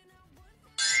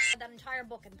 That entire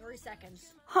book in 3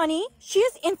 seconds. Honey, she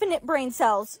has infinite brain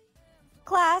cells.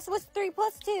 Class, what's 3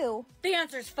 plus 2? The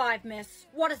answer's 5, miss.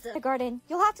 What is it? Kindergarten.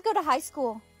 You'll have to go to high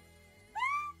school.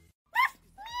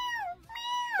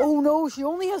 Oh no, she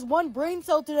only has 1 brain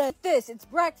cell today. It's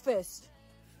breakfast.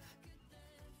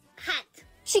 Hat.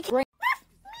 She can.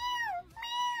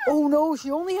 Oh no,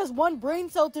 she only has 1 brain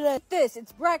cell today.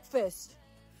 It's breakfast.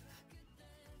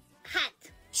 Hat.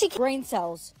 She can. Brain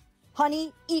cells.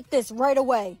 Honey, eat this right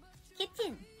away.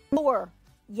 Kitten. More.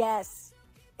 Yes.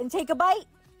 And take a bite?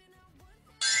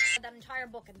 That entire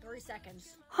book in 3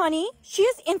 seconds. Honey, she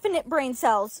has infinite brain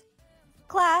cells.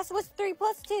 Class, what's 3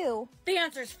 plus 2? The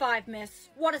answer's 5, miss.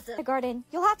 What is it? Kindergarten.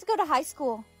 You'll have to go to high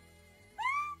school.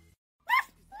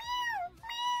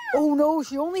 Oh no,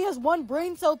 she only has 1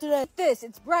 brain cell today.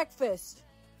 It's breakfast.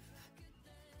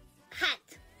 Hat.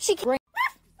 She can.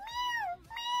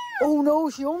 Oh no,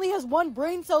 she only has 1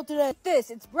 brain cell today.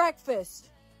 It's breakfast.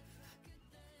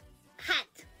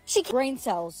 Hat. She can. Brain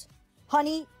cells.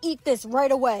 Honey, eat this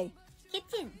right away.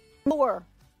 Kitten. More.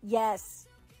 Yes.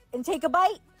 And take a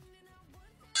bite?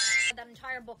 That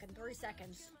entire book in 3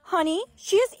 seconds. Honey,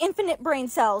 she has infinite brain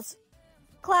cells.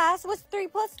 Class, what's 3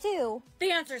 plus 2?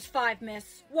 The answer's 5,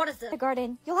 miss. What is it?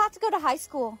 Kindergarten. You'll have to go to high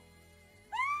school.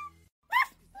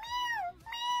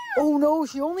 Oh no,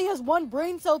 she only has 1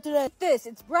 brain cell today.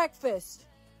 It's breakfast.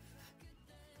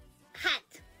 Hat.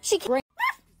 She can.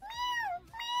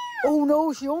 Oh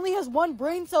no, she only has 1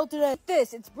 brain cell today.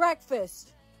 It's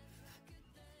breakfast.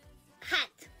 Hat.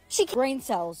 She can. Brain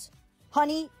cells.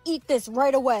 Honey, eat this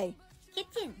right away.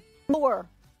 Kitten. More.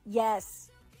 Yes.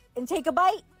 And take a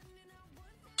bite?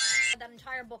 That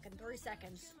entire book in 3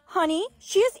 seconds. Honey,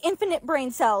 she has infinite brain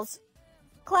cells.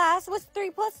 Class, what's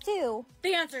 3 plus 2?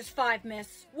 The answer's 5,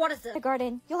 miss. What is it?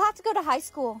 Kindergarten. You'll have to go to high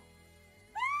school.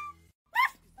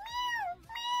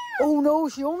 Oh no,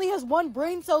 she only has one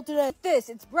brain cell today. This,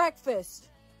 it's breakfast.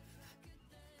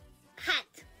 Hat.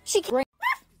 She can.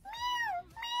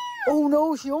 Oh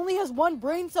no, she only has one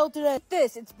brain cell today.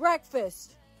 This, it's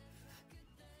breakfast.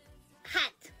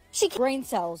 Hat. She can. Brain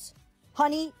cells.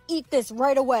 Honey, eat this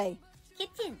right away.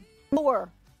 Kitten.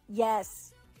 More.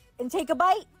 Yes. And take a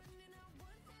bite.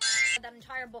 That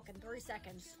entire book in 3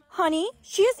 seconds. Honey,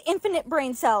 she has infinite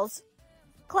brain cells.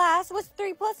 Class, what's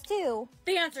 3 plus 2?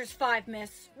 The answer's 5,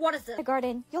 miss. What is it?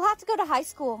 Garden, you'll have to go to high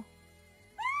school.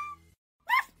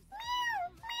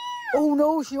 Oh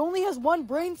no, she only has one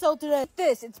brain cell today.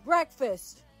 This, it's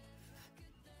breakfast.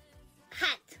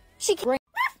 Hat. She can.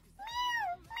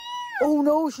 Oh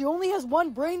no, she only has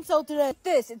one brain cell today.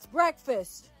 This, it's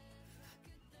breakfast.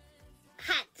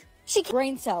 Hat. She can.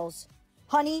 Brain cells.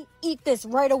 Honey, eat this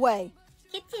right away.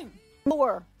 Kitten.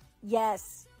 More.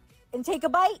 Yes. And take a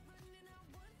bite.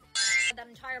 That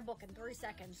entire book in 3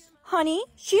 seconds. Honey,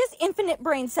 she has infinite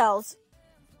brain cells.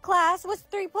 Class, what's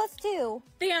 3 plus 2?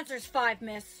 The answer's 5,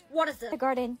 miss. What is it?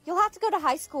 Garden, you'll have to go to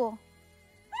high school.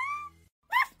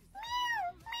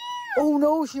 Oh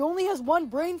no, she only has one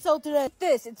brain cell today.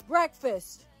 This, it's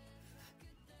breakfast.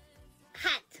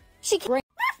 Hat. She can.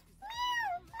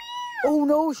 Oh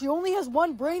no, she only has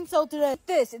one brain cell today.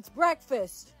 This, it's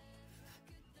breakfast.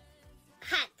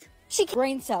 Hat. She can.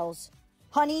 Brain cells.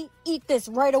 Honey, eat this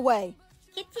right away.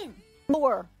 Kitten.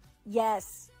 More.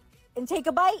 Yes. And take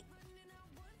a bite.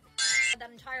 That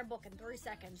entire book in 3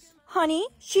 seconds. Honey,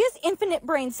 she has infinite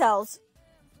brain cells.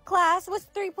 Class, what's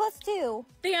 3 plus 2?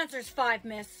 The answer's 5,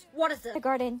 miss. What is it?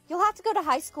 Garden, you'll have to go to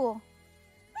high school.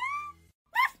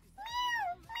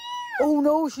 Oh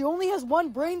no, she only has one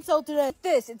brain cell today.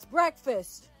 This, it's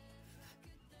breakfast.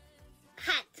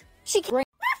 Hat. She can.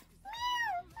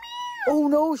 Oh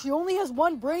no, she only has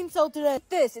one brain cell today.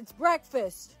 This, it's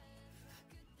breakfast.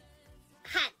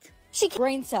 Hat. She can.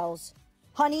 Brain cells.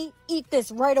 Honey, eat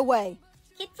this right away.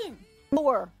 Kitten.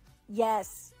 More.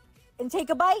 Yes. And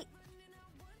take a bite.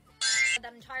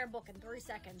 That entire book in 3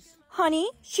 seconds. Honey,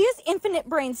 she has infinite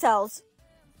brain cells.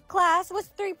 Class, what's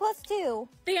 3 plus 2?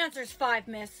 The answer's 5,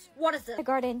 miss. What is it?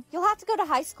 Garden, you'll have to go to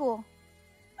high school.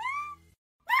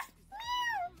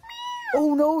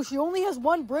 Oh no, she only has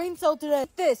one brain cell today.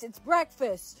 This, it's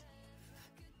breakfast.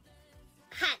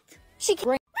 Hat. She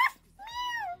can.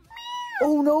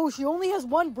 Oh no, she only has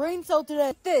one brain cell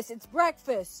today. This, it's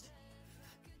breakfast.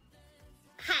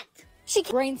 Hat. She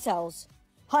can. Brain cells.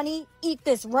 Honey, eat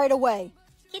this right away.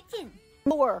 Kitten.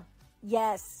 More.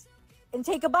 Yes. And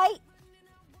take a bite.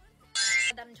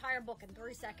 That entire book in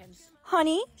 3 seconds.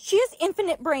 Honey, she has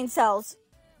infinite brain cells.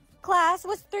 Class,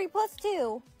 what's 3 plus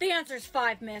 2? The answer's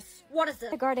 5, miss. What is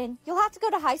it? Garden, you'll have to go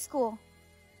to high school.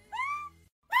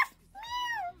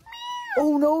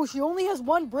 Oh no, she only has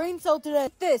one brain cell today.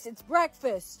 This, it's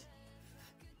breakfast.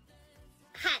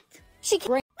 Hat. She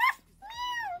can.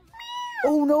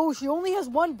 Oh no, she only has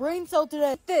one brain cell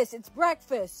today. This, it's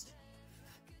breakfast.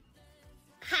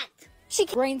 Hat. She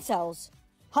can. Brain cells.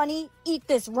 Honey, eat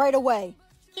this right away.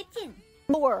 Kitten.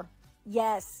 More.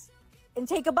 Yes. And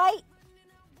take a bite.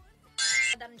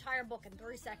 That entire book in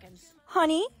 3 seconds.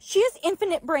 Honey, she has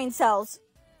infinite brain cells.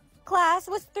 Class,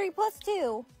 what's 3 plus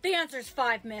 2? The answer's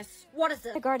 5, miss. What is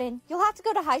it? Garden, you'll have to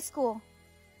go to high school.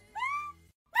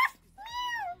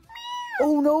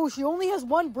 Oh no, she only has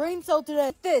one brain cell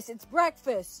today. This, it's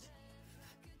breakfast.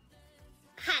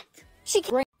 Hat. She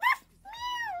can.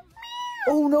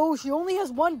 Oh no, she only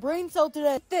has one brain cell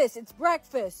today. This, it's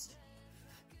breakfast.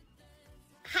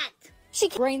 Hat. She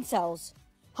can. Brain cells.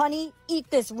 Honey, eat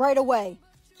this right away.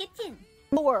 Kitten.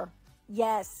 More.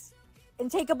 Yes.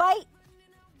 And take a bite.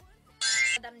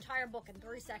 That entire book in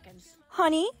 3 seconds.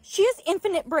 Honey, she has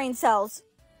infinite brain cells.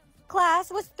 Class,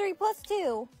 what's 3 plus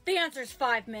 2? The answer's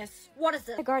 5, miss. What is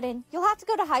it? Garden, you'll have to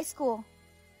go to high school.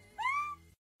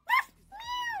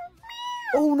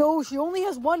 Oh no, she only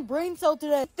has one brain cell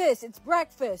today. This, it's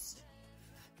breakfast.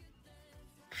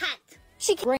 Hat.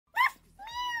 She can.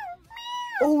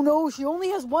 Oh no, she only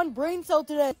has one brain cell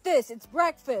today. This, it's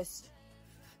breakfast.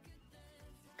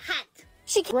 Hat.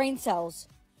 She can. Brain cells.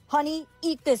 Honey,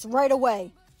 eat this right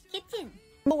away. Kitten.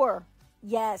 More.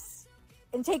 Yes.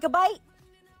 And take a bite.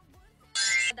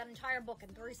 That entire book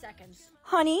in 3 seconds.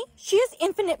 Honey, she has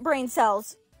infinite brain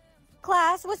cells.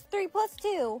 Class, what's 3 plus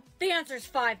 2? The answer's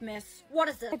 5, miss. What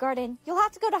is it? Garden, you'll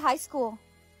have to go to high school.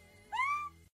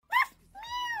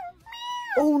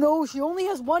 Oh no, she only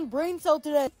has one brain cell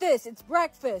today. This, it's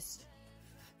breakfast.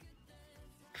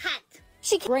 Hat.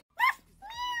 She can.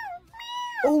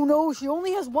 Oh no, she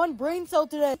only has one brain cell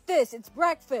today. This, it's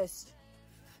breakfast.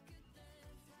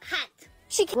 Hat.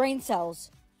 She can. Brain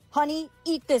cells. Honey,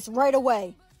 eat this right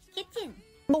away. Kitten.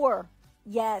 More.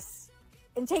 Yes.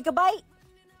 And take a bite?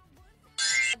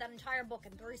 That entire book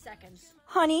in 3 seconds.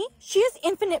 Honey, she has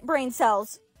infinite brain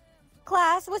cells.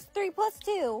 Class, what's 3 plus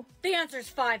 2? The answer's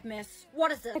 5, miss.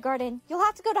 What is it? Kindergarten. You'll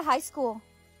have to go to high school.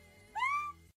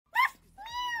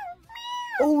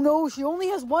 Oh no, she only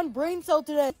has 1 brain cell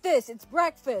today. It's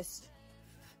breakfast.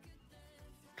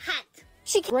 Hat.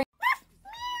 She can.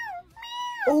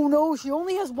 Oh no, she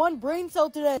only has 1 brain cell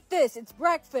today. It's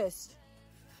breakfast.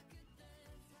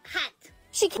 Hat.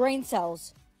 She can. Brain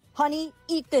cells. Honey,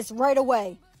 eat this right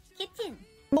away. Kitten.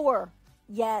 More.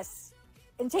 Yes.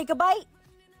 And take a bite?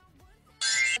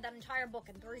 That entire book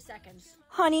in 3 seconds.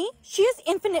 Honey, she has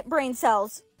infinite brain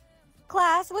cells.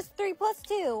 Class, what's 3 plus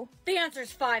 2? The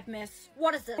answer's 5, miss.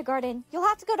 What is it? Kindergarten. You'll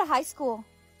have to go to high school.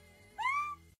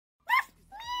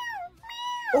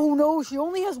 Oh no, she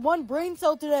only has 1 brain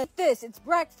cell today. It's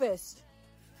breakfast.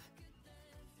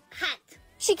 Hat.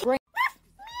 She can.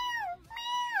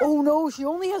 Oh no, she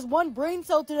only has 1 brain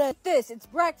cell today. It's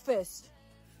breakfast.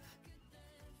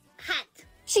 Hat.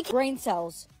 She can. Brain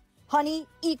cells. Honey,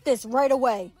 eat this right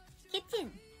away.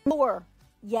 Kitten. More.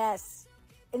 Yes.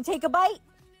 And take a bite?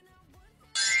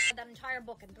 That entire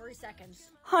book in 3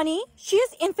 seconds. Honey, she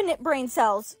has infinite brain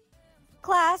cells.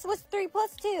 Class, what's 3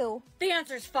 plus 2? The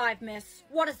answer's 5, miss.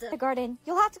 What is it? Kindergarten.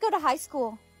 You'll have to go to high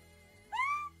school.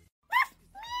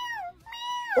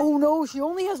 Oh no, she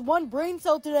only has 1 brain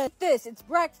cell today. It's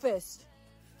breakfast.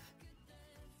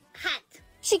 Hat.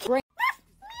 She can.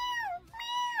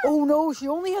 Oh no, she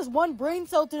only has 1 brain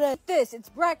cell today. It's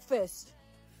breakfast.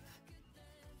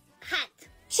 Hat.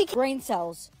 She can. Brain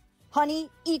cells. Honey,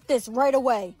 eat this right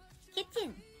away.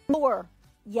 Kitten. More.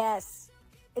 Yes.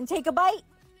 And take a bite?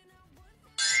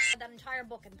 That entire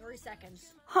book in 3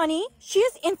 seconds. Honey, she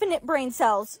has infinite brain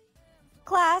cells.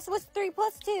 Class, what's 3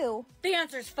 plus 2? The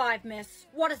answer's 5, miss.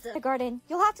 What is it? Kindergarten.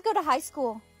 You'll have to go to high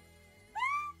school.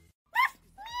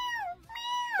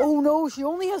 Oh no, she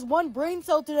only has 1 brain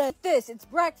cell today. It's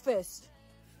breakfast.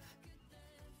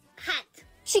 Hat.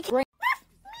 She can.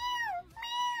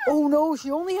 Oh no,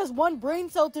 she only has 1 brain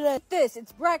cell today.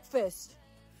 It's breakfast.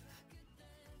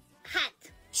 Hat.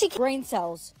 She can. Brain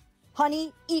cells.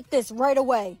 Honey, eat this right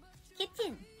away.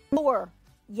 Kitten. More.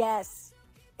 Yes.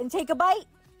 And take a bite?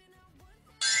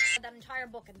 That entire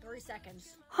book in 3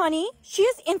 seconds. Honey, she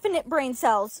has infinite brain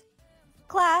cells.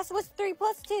 Class, what's 3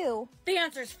 plus 2? The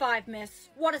answer's 5, miss.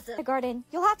 What is it? Kindergarten.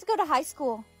 You'll have to go to high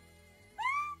school.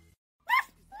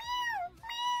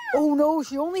 Oh no,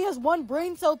 she only has 1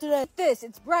 brain cell today.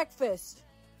 It's breakfast.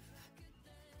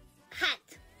 Hat.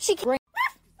 She can.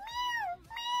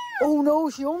 Oh no,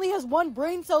 she only has 1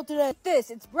 brain cell today.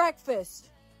 It's breakfast.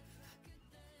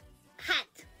 Hat.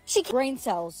 She can. Brain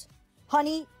cells.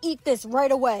 Honey, eat this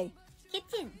right away.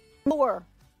 Kitten. More.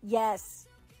 Yes.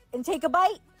 And take a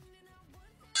bite?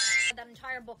 That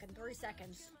entire book in 3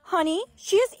 seconds. Honey,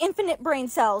 she has infinite brain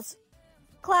cells.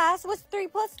 Class, what's 3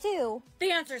 plus 2?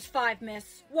 The answer's 5,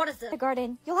 miss. What is it?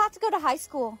 Kindergarten. You'll have to go to high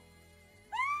school.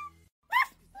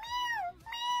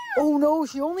 Oh no,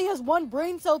 she only has 1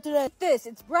 brain cell today.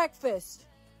 It's breakfast.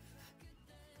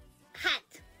 Hat.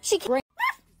 She can.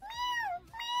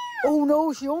 Oh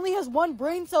no, she only has 1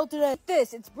 brain cell today.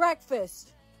 It's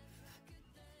breakfast.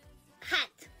 Hat.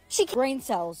 She can. Brain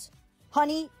cells.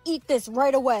 Honey, eat this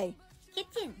right away.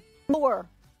 Kitten. More.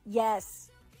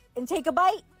 Yes. And take a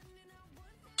bite?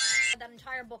 That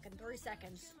entire book in 3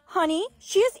 seconds. Honey,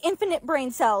 she has infinite brain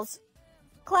cells.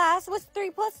 Class, what's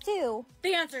 3 plus 2?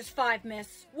 The answer's 5,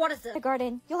 miss. What is it?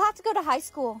 Kindergarten. You'll have to go to high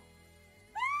school.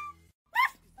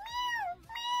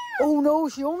 Oh no,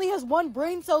 she only has 1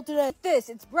 brain cell today.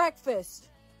 It's breakfast.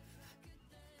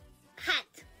 Hat.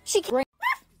 She can.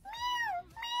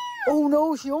 Oh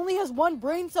no, she only has 1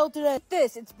 brain cell today.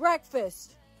 It's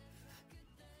breakfast.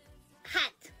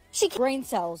 Hat. She can. Brain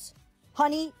cells.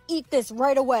 Honey, eat this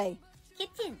right away.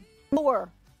 Kitten.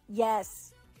 More.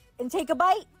 Yes. And take a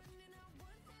bite?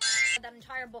 That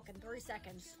entire book in 3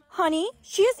 seconds. Honey,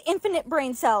 she has infinite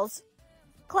brain cells.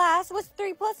 Class, what's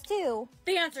 3 plus 2?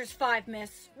 The answer's 5,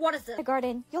 miss. What is it?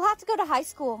 Kindergarten. You'll have to go to high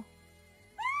school.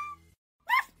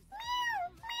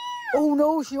 Oh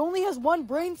no, she only has 1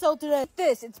 brain cell today.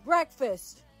 It's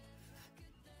breakfast.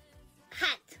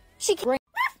 Hat. She can.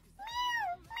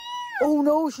 Oh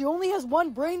no, she only has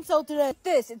 1 brain cell today.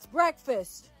 It's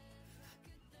breakfast.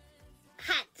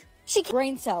 Hat. She can.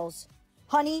 Brain cells.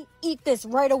 Honey, eat this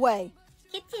right away.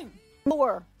 Kitten.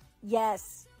 More.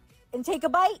 Yes. And take a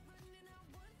bite?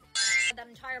 That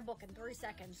entire book in 3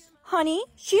 seconds. Honey,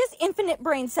 she has infinite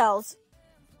brain cells.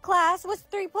 Class, what's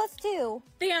 3 plus 2?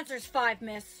 The answer's 5,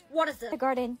 miss. What is it?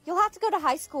 Kindergarten. You'll have to go to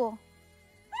high school.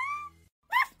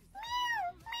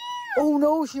 Oh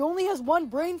no, she only has one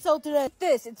brain cell today.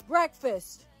 This, it's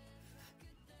breakfast.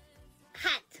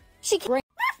 Hat. She can't.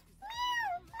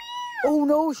 Oh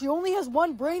no, she only has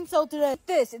one brain cell today.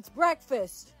 This, it's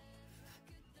breakfast.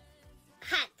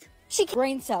 Hat. She can't.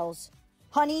 Brain cells.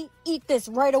 Honey, eat this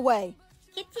right away.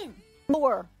 Kitchen.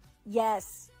 More.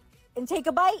 Yes. And take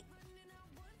a bite.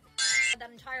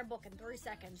 That entire book in 3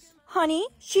 seconds. Honey,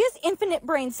 she has infinite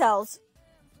brain cells.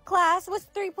 Class, what's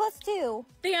 3 plus 2?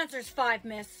 The answer's 5,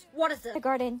 miss. What is it?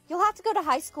 Kindergarten. You'll have to go to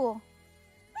high school.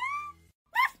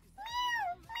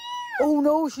 Oh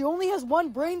no, she only has one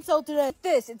brain cell today.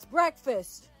 This, it's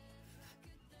breakfast.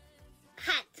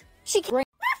 Hat. She can't.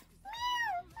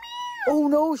 Oh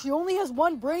no, she only has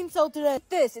one brain cell today.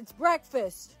 This, it's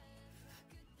breakfast.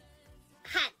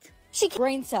 Hat. She can't.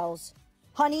 Brain cells.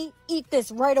 Honey, eat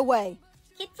this right away.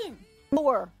 Kitchen.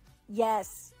 More.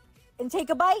 Yes. And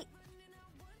take a bite.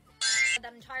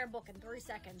 That entire book in 3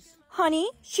 seconds. Honey,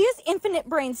 she has infinite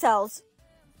brain cells.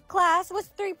 Class, what's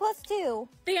 3 plus 2?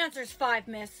 The answer's 5,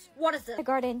 miss. What is it?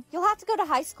 Kindergarten. You'll have to go to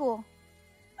high school.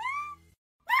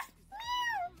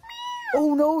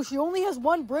 Oh no, she only has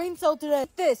one brain cell today.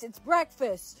 This, it's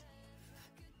breakfast.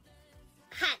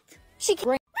 Hat. She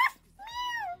can't.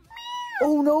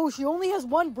 Oh no, she only has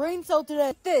one brain cell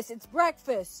today. This, it's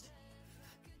breakfast.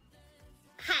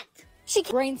 Hat. She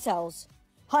can't. Brain cells.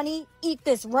 Honey, eat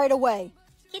this right away.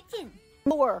 Kitchen.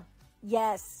 More.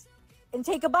 Yes. And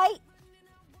take a bite.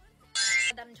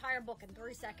 That entire book in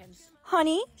 3 seconds.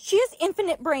 Honey, she has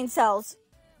infinite brain cells.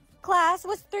 Class,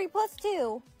 what's 3 plus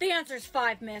 2? The answer's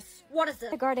 5, miss. What is it?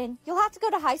 Kindergarten. You'll have to go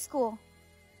to high school.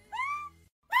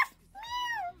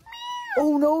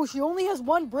 Oh no, she only has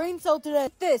one brain cell today.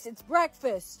 This, it's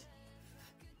breakfast.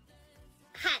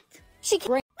 Hat. She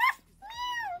can't.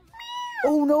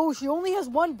 Oh no, she only has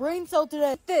one brain cell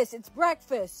today. This, it's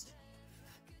breakfast.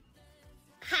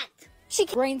 Hat. She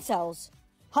can't. Brain cells.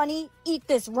 Honey, eat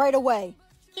this right away.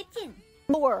 Kitchen.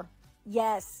 More.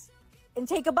 Yes. And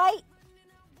take a bite.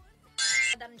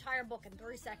 That entire book in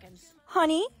 3 seconds.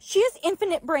 Honey, she has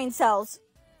infinite brain cells.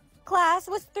 Class,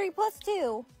 what's 3 plus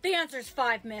 2? The answer's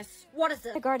 5, miss. What is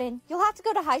it? Kindergarten. You'll have to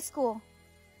go to high school.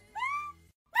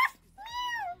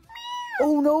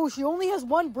 Oh no, she only has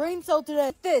one brain cell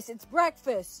today. This, it's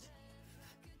breakfast.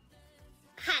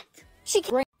 Hat. She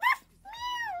can't.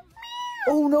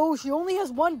 Oh no, she only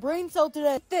has one brain cell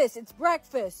today. This, it's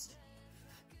breakfast.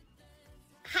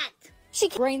 Hat. She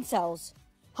can't. Brain cells.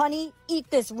 Honey, eat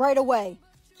this right away.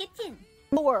 Kitchen.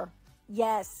 More.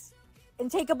 Yes. And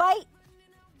take a bite.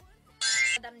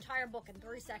 That entire book in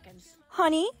 3 seconds.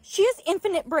 Honey, she has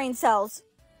infinite brain cells.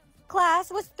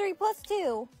 Class, what's 3 plus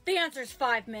 2? The answer's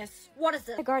 5, miss. What is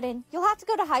it? Kindergarten. You'll have to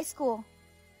go to high school.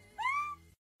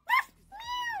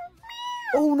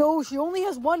 Oh no, she only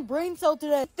has one brain cell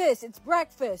today. This, it's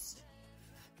breakfast.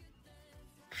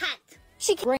 Hat.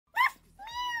 She can't.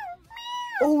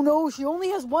 Oh no, she only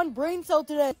has one brain cell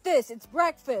today. This, it's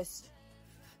breakfast.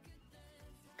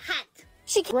 Hat.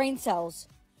 She can't. Brain cells.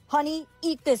 Honey,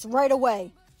 eat this right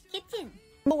away. Kitchen.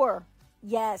 More.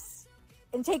 Yes.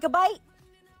 And take a bite.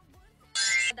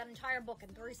 That entire book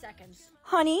in 3 seconds.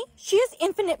 Honey, she has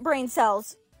infinite brain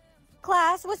cells.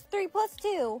 Class, what's 3 plus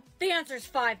 2? The answer's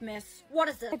 5, miss. What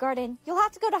is it? Kindergarten. You'll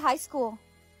have to go to high school.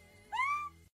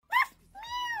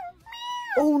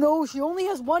 Oh no, she only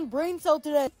has one brain cell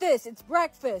today. This, it's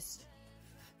breakfast.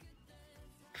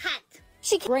 Hat.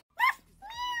 She can't.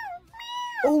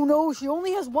 Oh no, she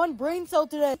only has one brain cell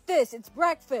today. This, it's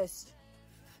breakfast.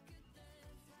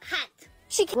 Hat.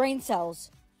 She can't. Brain cells.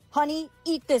 Honey,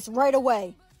 eat this right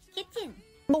away. Kitchen.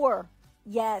 More.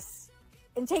 Yes.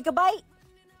 And take a bite.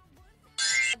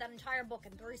 That entire book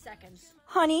in 3 seconds.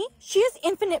 Honey, she has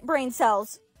infinite brain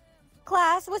cells.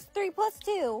 Class, what's 3 plus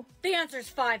 2? The answer's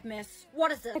 5, miss.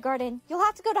 What is it? Kindergarten. You'll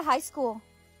have to go to high school.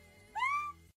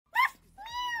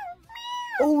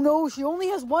 Oh no, she only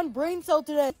has one brain cell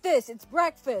today. This, it's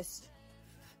breakfast.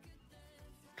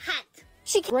 Hat.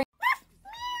 She can't.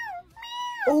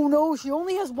 Oh no, she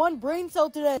only has one brain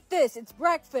cell today. This, it's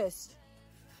breakfast.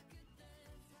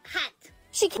 Hat.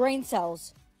 She can't. Brain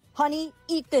cells. Honey,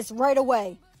 eat this right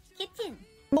away. Kitchen.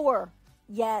 More.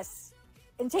 Yes.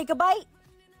 And take a bite.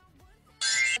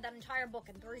 That entire book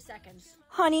in 3 seconds.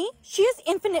 Honey, she has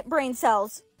infinite brain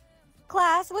cells.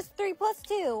 Class, what's 3 plus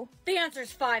 2? The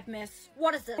answer's 5, miss.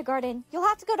 What is it? Kindergarten. You'll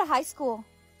have to go to high school.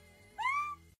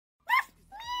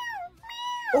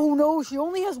 Oh no, she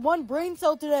only has one brain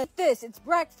cell today. This, it's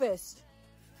breakfast.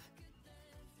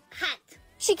 Hat.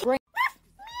 She can't.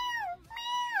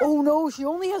 Oh no, she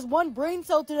only has one brain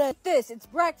cell today. This, it's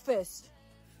breakfast.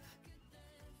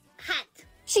 Hat.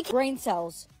 She can't. Brain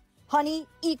cells. Honey,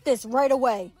 eat this right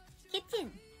away.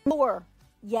 Kitchen. More.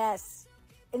 Yes.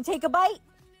 And take a bite?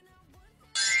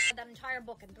 That entire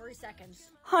book in 3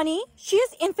 seconds. Honey, she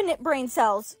has infinite brain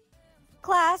cells.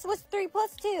 Class, what's 3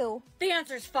 plus 2? The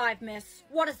answer's 5, miss.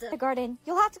 What is it? Kindergarten.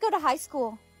 You'll have to go to high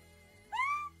school.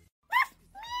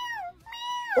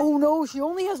 Oh no, she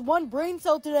only has one brain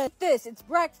cell today. It's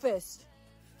breakfast.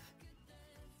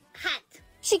 Hat.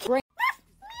 She can.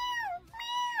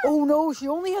 Oh no, she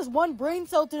only has one brain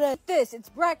cell today. It's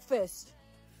breakfast.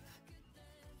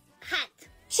 Hat.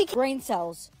 She can. Brain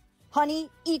cells. Honey,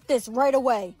 eat this right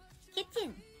away.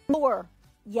 Kitchen. More.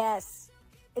 Yes.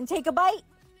 And take a bite?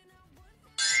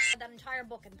 That entire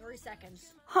book in 3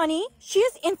 seconds. Honey, she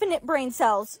has infinite brain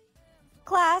cells.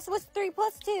 Class, what's 3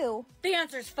 plus 2? The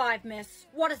answer's 5, miss.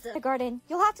 What is it? Kindergarten.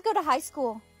 You'll have to go to high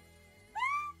school.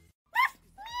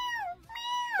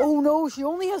 Oh no, she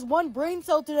only has one brain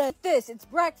cell today. It's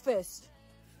breakfast.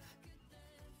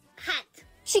 Hat.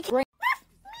 She can.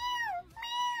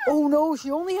 Oh no,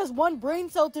 she only has one brain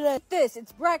cell today.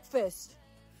 It's breakfast.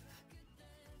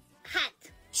 Hat.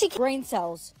 She can. Brain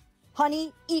cells.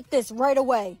 Honey, eat this right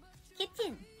away.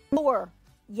 Kitchen. More.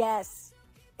 Yes.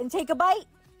 And take a bite?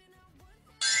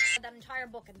 That entire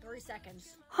book in 3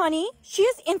 seconds. Honey, she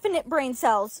has infinite brain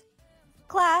cells.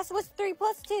 Class, what's 3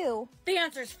 plus 2? The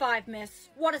answer's 5, miss.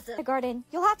 What is it? Kindergarten.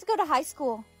 You'll have to go to high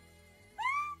school.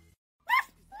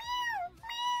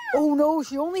 Oh no,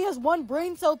 she only has one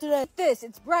brain cell today.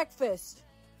 It's breakfast.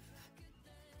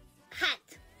 Hat.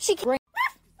 She can.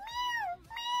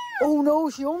 Oh no,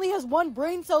 she only has one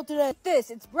brain cell today.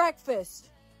 It's breakfast.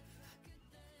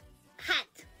 Hat.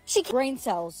 She can. Brain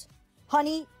cells.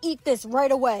 Honey, eat this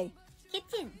right away.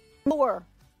 Kitchen. More.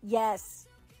 Yes.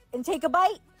 And take a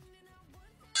bite?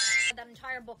 That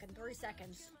entire book in 3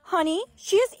 seconds. Honey,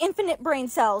 she has infinite brain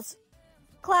cells.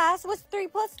 Class, what's 3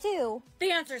 plus 2?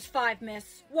 The answer's 5,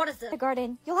 miss. What is it?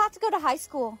 Kindergarten. You'll have to go to high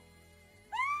school.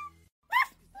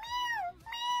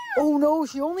 Oh no,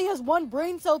 she only has one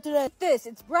brain cell today.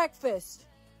 It's breakfast.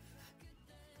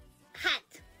 Hat.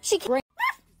 She can.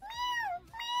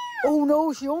 Oh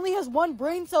no, she only has one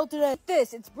brain cell today.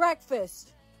 It's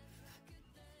breakfast.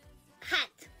 Hat.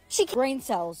 She can. Brain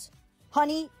cells.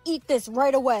 Honey, eat this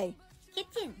right away.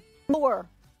 Kitchen. More.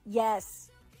 Yes.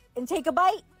 And take a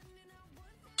bite?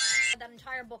 That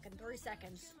entire book in 3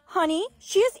 seconds. Honey,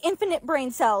 she has infinite brain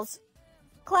cells.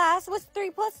 Class, what's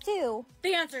 3 plus 2?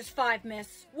 The answer's 5,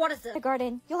 miss. What is it?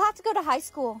 Kindergarten. You'll have to go to high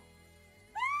school.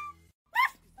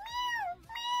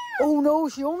 Oh no,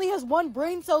 she only has one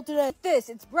brain cell today.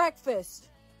 It's breakfast.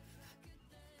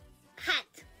 Hat.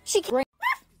 She can.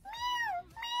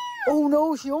 Oh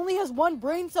no, she only has one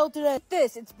brain cell today.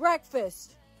 It's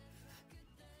breakfast.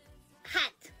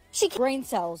 Hat. She can. Brain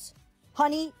cells.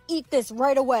 Honey, eat this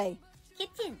right away.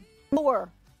 Kitchen.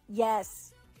 More.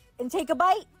 Yes. And take a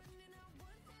bite?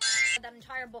 That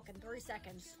entire book in 3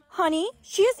 seconds. Honey,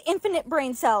 she has infinite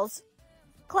brain cells.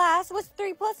 Class, what's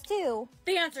 3 plus 2?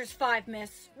 The answer's 5,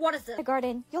 miss. What is it?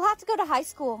 Kindergarten. You'll have to go to high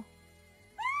school.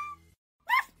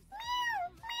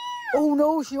 Oh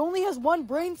no, she only has one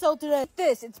brain cell today.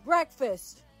 It's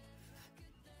breakfast.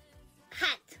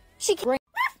 Hat. She can.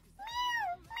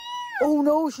 Oh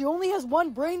no, she only has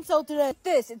one brain cell today.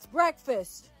 It's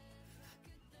breakfast.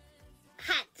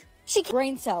 Hat. She can.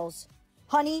 Brain cells.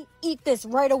 Honey, eat this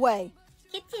right away.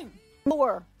 Kitchen.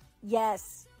 More.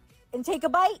 Yes. And take a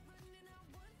bite?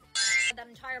 That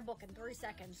entire book in 3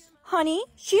 seconds. Honey,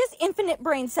 she has infinite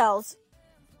brain cells.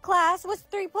 Class, what's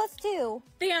 3 plus 2?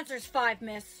 The answer's 5,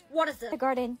 miss. What is it?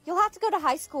 Kindergarten. You'll have to go to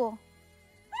high school.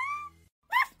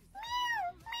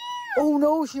 Oh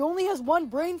no, she only has one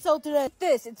brain cell today.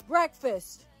 It's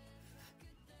breakfast.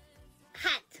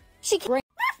 Hat. She can.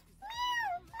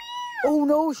 Oh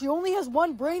no, she only has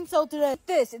one brain cell today.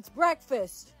 It's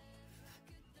breakfast.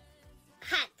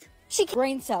 Hat. She can.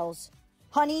 Brain cells.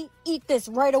 Honey, eat this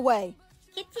right away.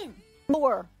 Kitchen.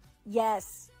 More.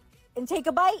 Yes. And take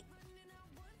a bite?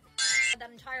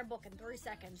 That entire book in 3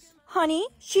 seconds. Honey,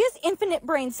 she has infinite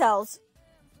brain cells.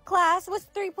 Class, what's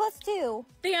 3 plus 2?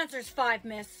 The answer's 5,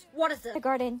 miss. What is it?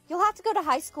 Kindergarten. You'll have to go to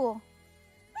high school.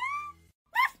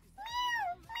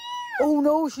 Oh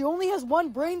no, she only has one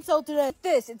brain cell today.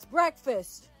 It's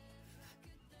breakfast.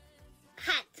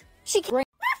 Hat. She can.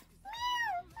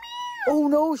 Oh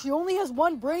no, she only has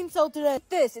one brain cell today.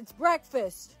 It's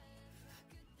breakfast.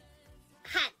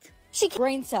 Hat. She can.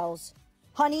 Brain cells.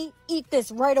 Honey, eat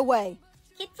this right away.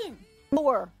 Kitchen.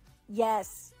 More.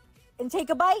 Yes. And take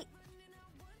a bite?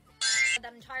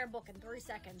 That entire book in 3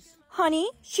 seconds. Honey,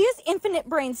 she has infinite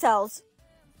brain cells.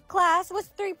 Class, what's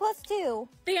 3 plus 2?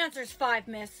 The answer's 5,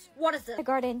 miss. What is it?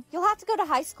 Kindergarten. You'll have to go to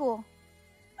high school.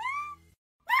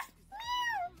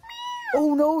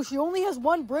 Oh no, she only has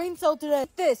one brain cell today.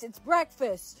 It's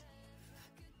breakfast.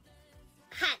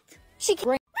 Hot. She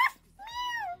can.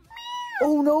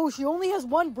 Oh no, she only has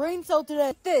one brain cell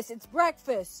today. It's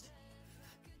breakfast.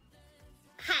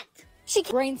 Hot. She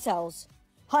can. Brain cells.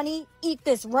 Honey, eat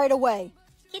this right away.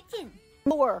 Kitchen.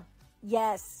 More.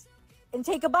 Yes. And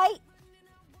take a bite.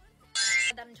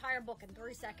 That entire book in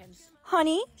 3 seconds.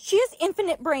 Honey, she has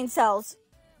infinite brain cells.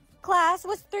 Class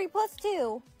was 3 plus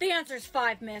 2. The answer's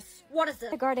 5, miss. What is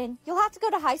it? Garden, you'll have to go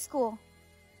to high school.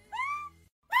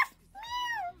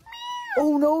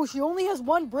 Oh no, she only has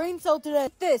one brain cell today.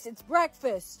 It's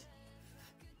breakfast.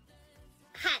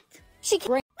 Hot. She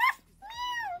can.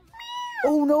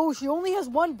 Oh no, she only has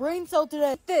one brain cell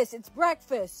today. It's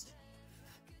breakfast.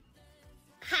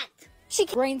 Hot. She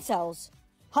can. Brain cells.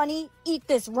 Honey, eat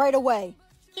this right away.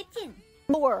 Kitchen.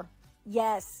 More.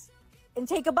 Yes. And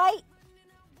take a bite.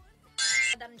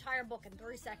 That entire book in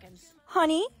 3 seconds.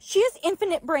 Honey, she has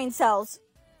infinite brain cells.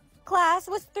 Class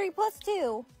was 3 plus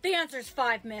 2. The answer's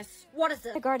 5, miss. What is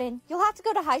it? Garden, you'll have to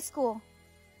go to high school.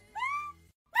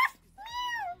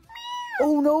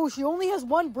 Oh no, she only has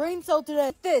one brain cell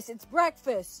today. It's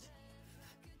breakfast.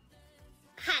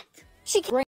 Hot. She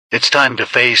can. It's time to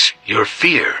face your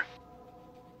fear.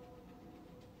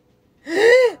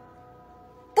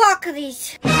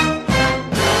 Broccoli's.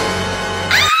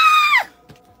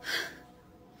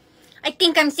 I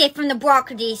think I'm safe from the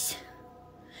broccolis.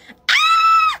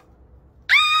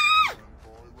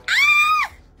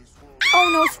 Oh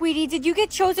no, sweetie, did you get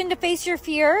chosen to face your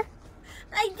fear?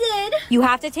 I did. You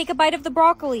have to take a bite of the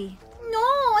broccoli.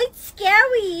 No, it's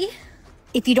scary.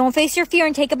 If you don't face your fear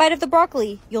and take a bite of the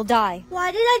broccoli, you'll die.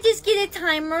 Why did I just get a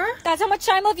timer? That's how much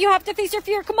time left you have to face your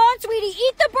fear. Come on, sweetie,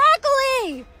 eat the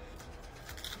broccoli!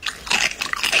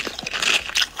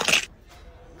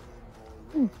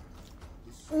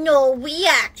 No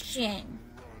reaction.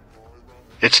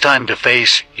 It's time to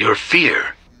face your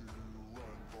fear.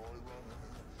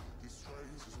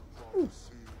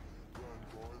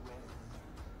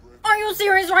 Are you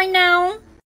serious right now?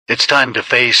 It's time to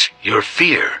face your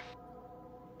fear.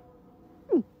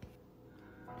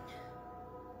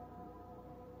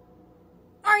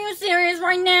 Are you serious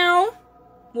right now?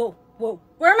 Whoa, whoa.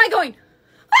 Where am I going?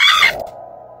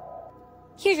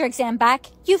 Here's your exam back.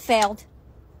 You failed.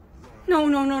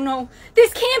 No.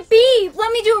 This can't be.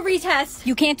 Let me do a retest.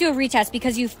 You can't do a retest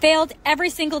because you failed every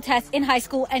single test in high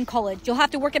school and college. You'll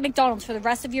have to work at McDonald's for the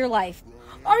rest of your life.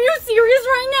 Are you serious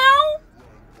right now?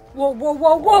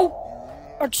 Whoa.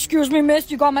 Excuse me, miss,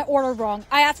 you got my order wrong.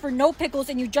 I asked for no pickles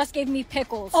and you just gave me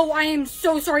pickles. Oh, I am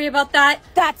so sorry about that.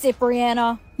 That's it,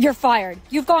 Brianna. You're fired.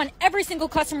 You've gotten every single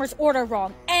customer's order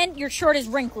wrong, and your shirt is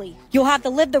wrinkly. You'll have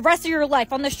to live the rest of your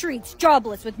life on the streets,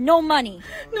 jobless, with no money.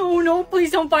 No,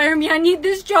 please don't fire me. I need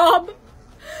this job.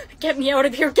 Get me out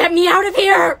of here. Get me out of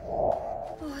here.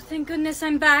 Oh, thank goodness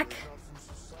I'm back.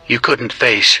 You couldn't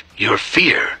face your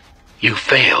fear. You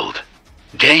failed.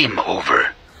 Game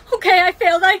over. Okay, I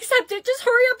failed. I accept it. Just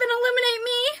hurry up and eliminate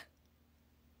me.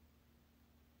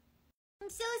 I'm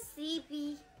so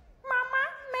sleepy. Mama,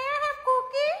 may I have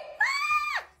cookie?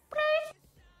 Please.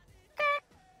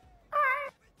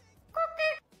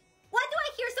 Cookie. Why do I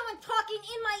hear someone talking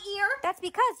in my ear? That's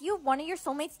because you have one of your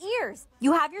soulmate's ears.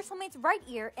 You have your soulmate's right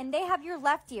ear, and they have your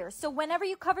left ear. So whenever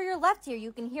you cover your left ear,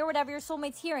 you can hear whatever your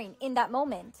soulmate's hearing in that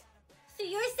moment. So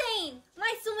you're saying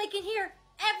my soulmate can hear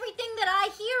everything that I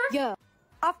hear? Yeah.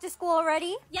 Off to school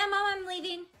already? Yeah, Mom, I'm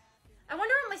leaving. I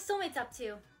wonder what my soulmate's up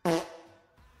to.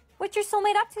 What's your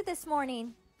soulmate up to this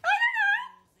morning? I don't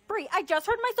know. Bree, I just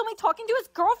heard my soulmate talking to his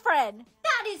girlfriend.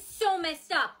 That is so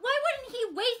messed up. Why wouldn't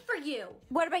he wait for you?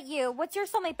 What about you? What's your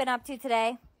soulmate been up to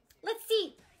today? Let's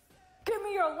see. Give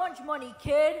me your lunch money,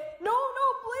 kid. No,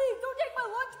 please, don't take my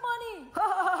lunch money.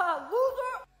 Ha ha ha,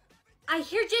 loser. I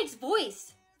hear Jake's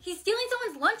voice. He's stealing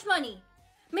someone's lunch money.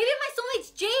 Maybe my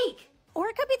soulmate's Jake. Or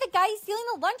it could be the guy he's stealing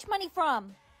the lunch money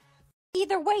from.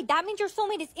 Either way, that means your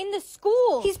soulmate is in the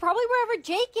school. He's probably wherever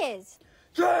Jake is.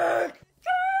 Jake!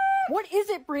 What is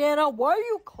it, Brianna? Why are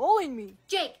you calling me?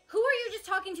 Jake, who were you just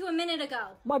talking to a minute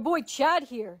ago? My boy Chad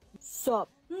here. Sup?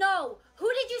 No. Who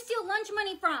did you steal lunch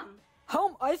money from? How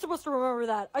am I supposed to remember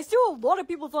that? I steal a lot of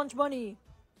people's lunch money.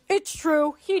 It's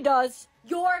true, he does.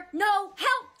 You're no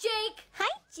help, Jake. Hi,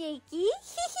 Jakey.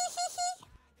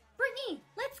 Brittany,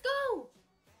 let's go.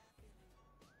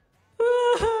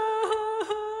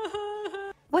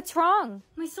 What's wrong?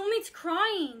 My soulmate's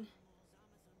crying.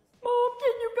 Mom,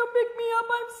 can you come pick me up?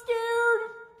 I'm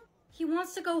scared. He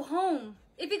wants to go home.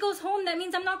 If he goes home, that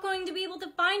means I'm not going to be able to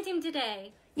find him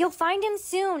today. You'll find him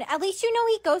soon. At least you know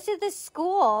he goes to this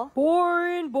school.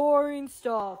 Boring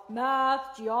stuff.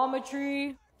 Math,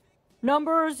 geometry.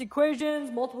 Numbers,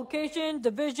 equations, multiplication,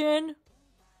 division.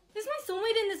 Is my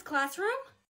soulmate in this classroom?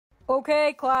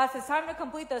 Okay, class, it's time to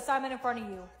complete the assignment in front of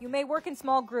you. You may work in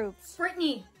small groups.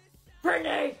 Brittany!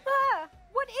 Ah,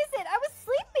 what is it? I was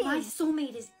sleeping. My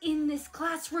soulmate is in this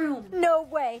classroom. No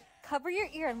way. Cover your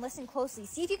ear and listen closely.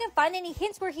 See if you can find any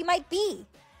hints where he might be.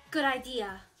 Good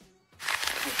idea.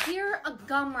 I hear a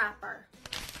gum wrapper.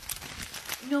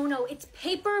 No, it's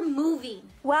paper moving.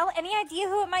 Well, any idea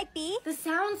who it might be? The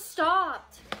sound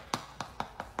stopped.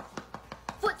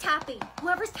 Foot tapping.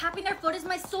 Whoever's tapping their foot is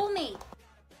my soulmate.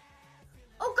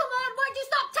 Oh, come on, why'd you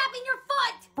stop tapping your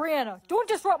foot? Brianna, don't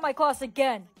disrupt my class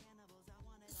again.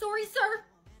 Sorry, sir.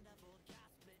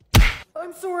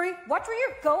 I'm sorry. Watch where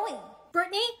you're going.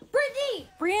 Brittany?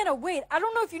 Brianna, wait, I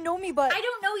don't know if you know me, but... I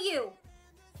don't know you.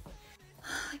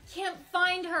 I can't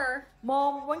find her.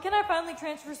 Mom, when can I finally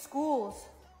transfer schools?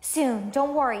 Soon,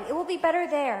 don't worry. It will be better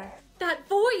there. That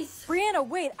voice. Brianna,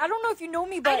 wait, I don't know if you know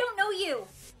me, but... I don't know you.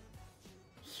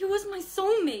 He was my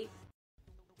soulmate.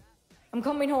 I'm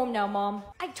coming home now, Mom.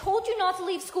 I told you not to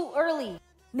leave school early.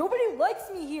 Nobody likes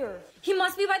me here. He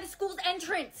must be by the school's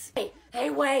entrance. Hey,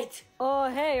 wait.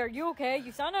 Hey, are you okay?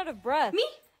 You sound out of breath. Me?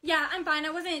 Yeah, I'm fine.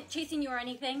 I wasn't chasing you or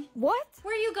anything. What?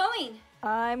 Where are you going?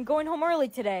 I'm going home early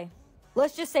today.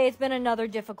 Let's just say it's been another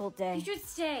difficult day. You should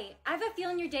stay. I have a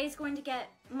feeling your day is going to get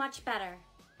much better.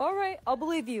 All right, I'll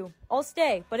believe you. I'll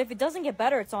stay, but if it doesn't get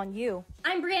better, it's on you.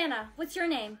 I'm Brianna. What's your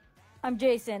name? I'm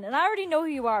Jason, and I already know who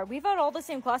you are. We've had all the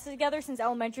same classes together since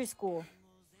elementary school.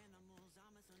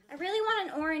 I really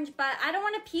want an orange, but I don't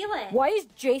want to peel it. Why is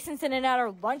Jason sitting at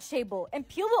our lunch table? And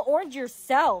peel the orange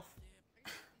yourself.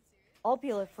 I'll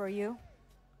peel it for you.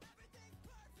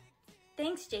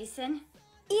 Thanks, Jason.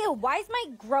 Ew, why is my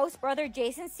gross brother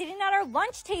Jason sitting at our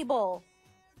lunch table?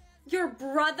 Your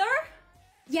brother?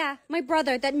 Yeah, my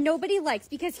brother that nobody likes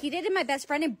because he dated my best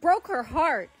friend and broke her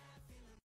heart.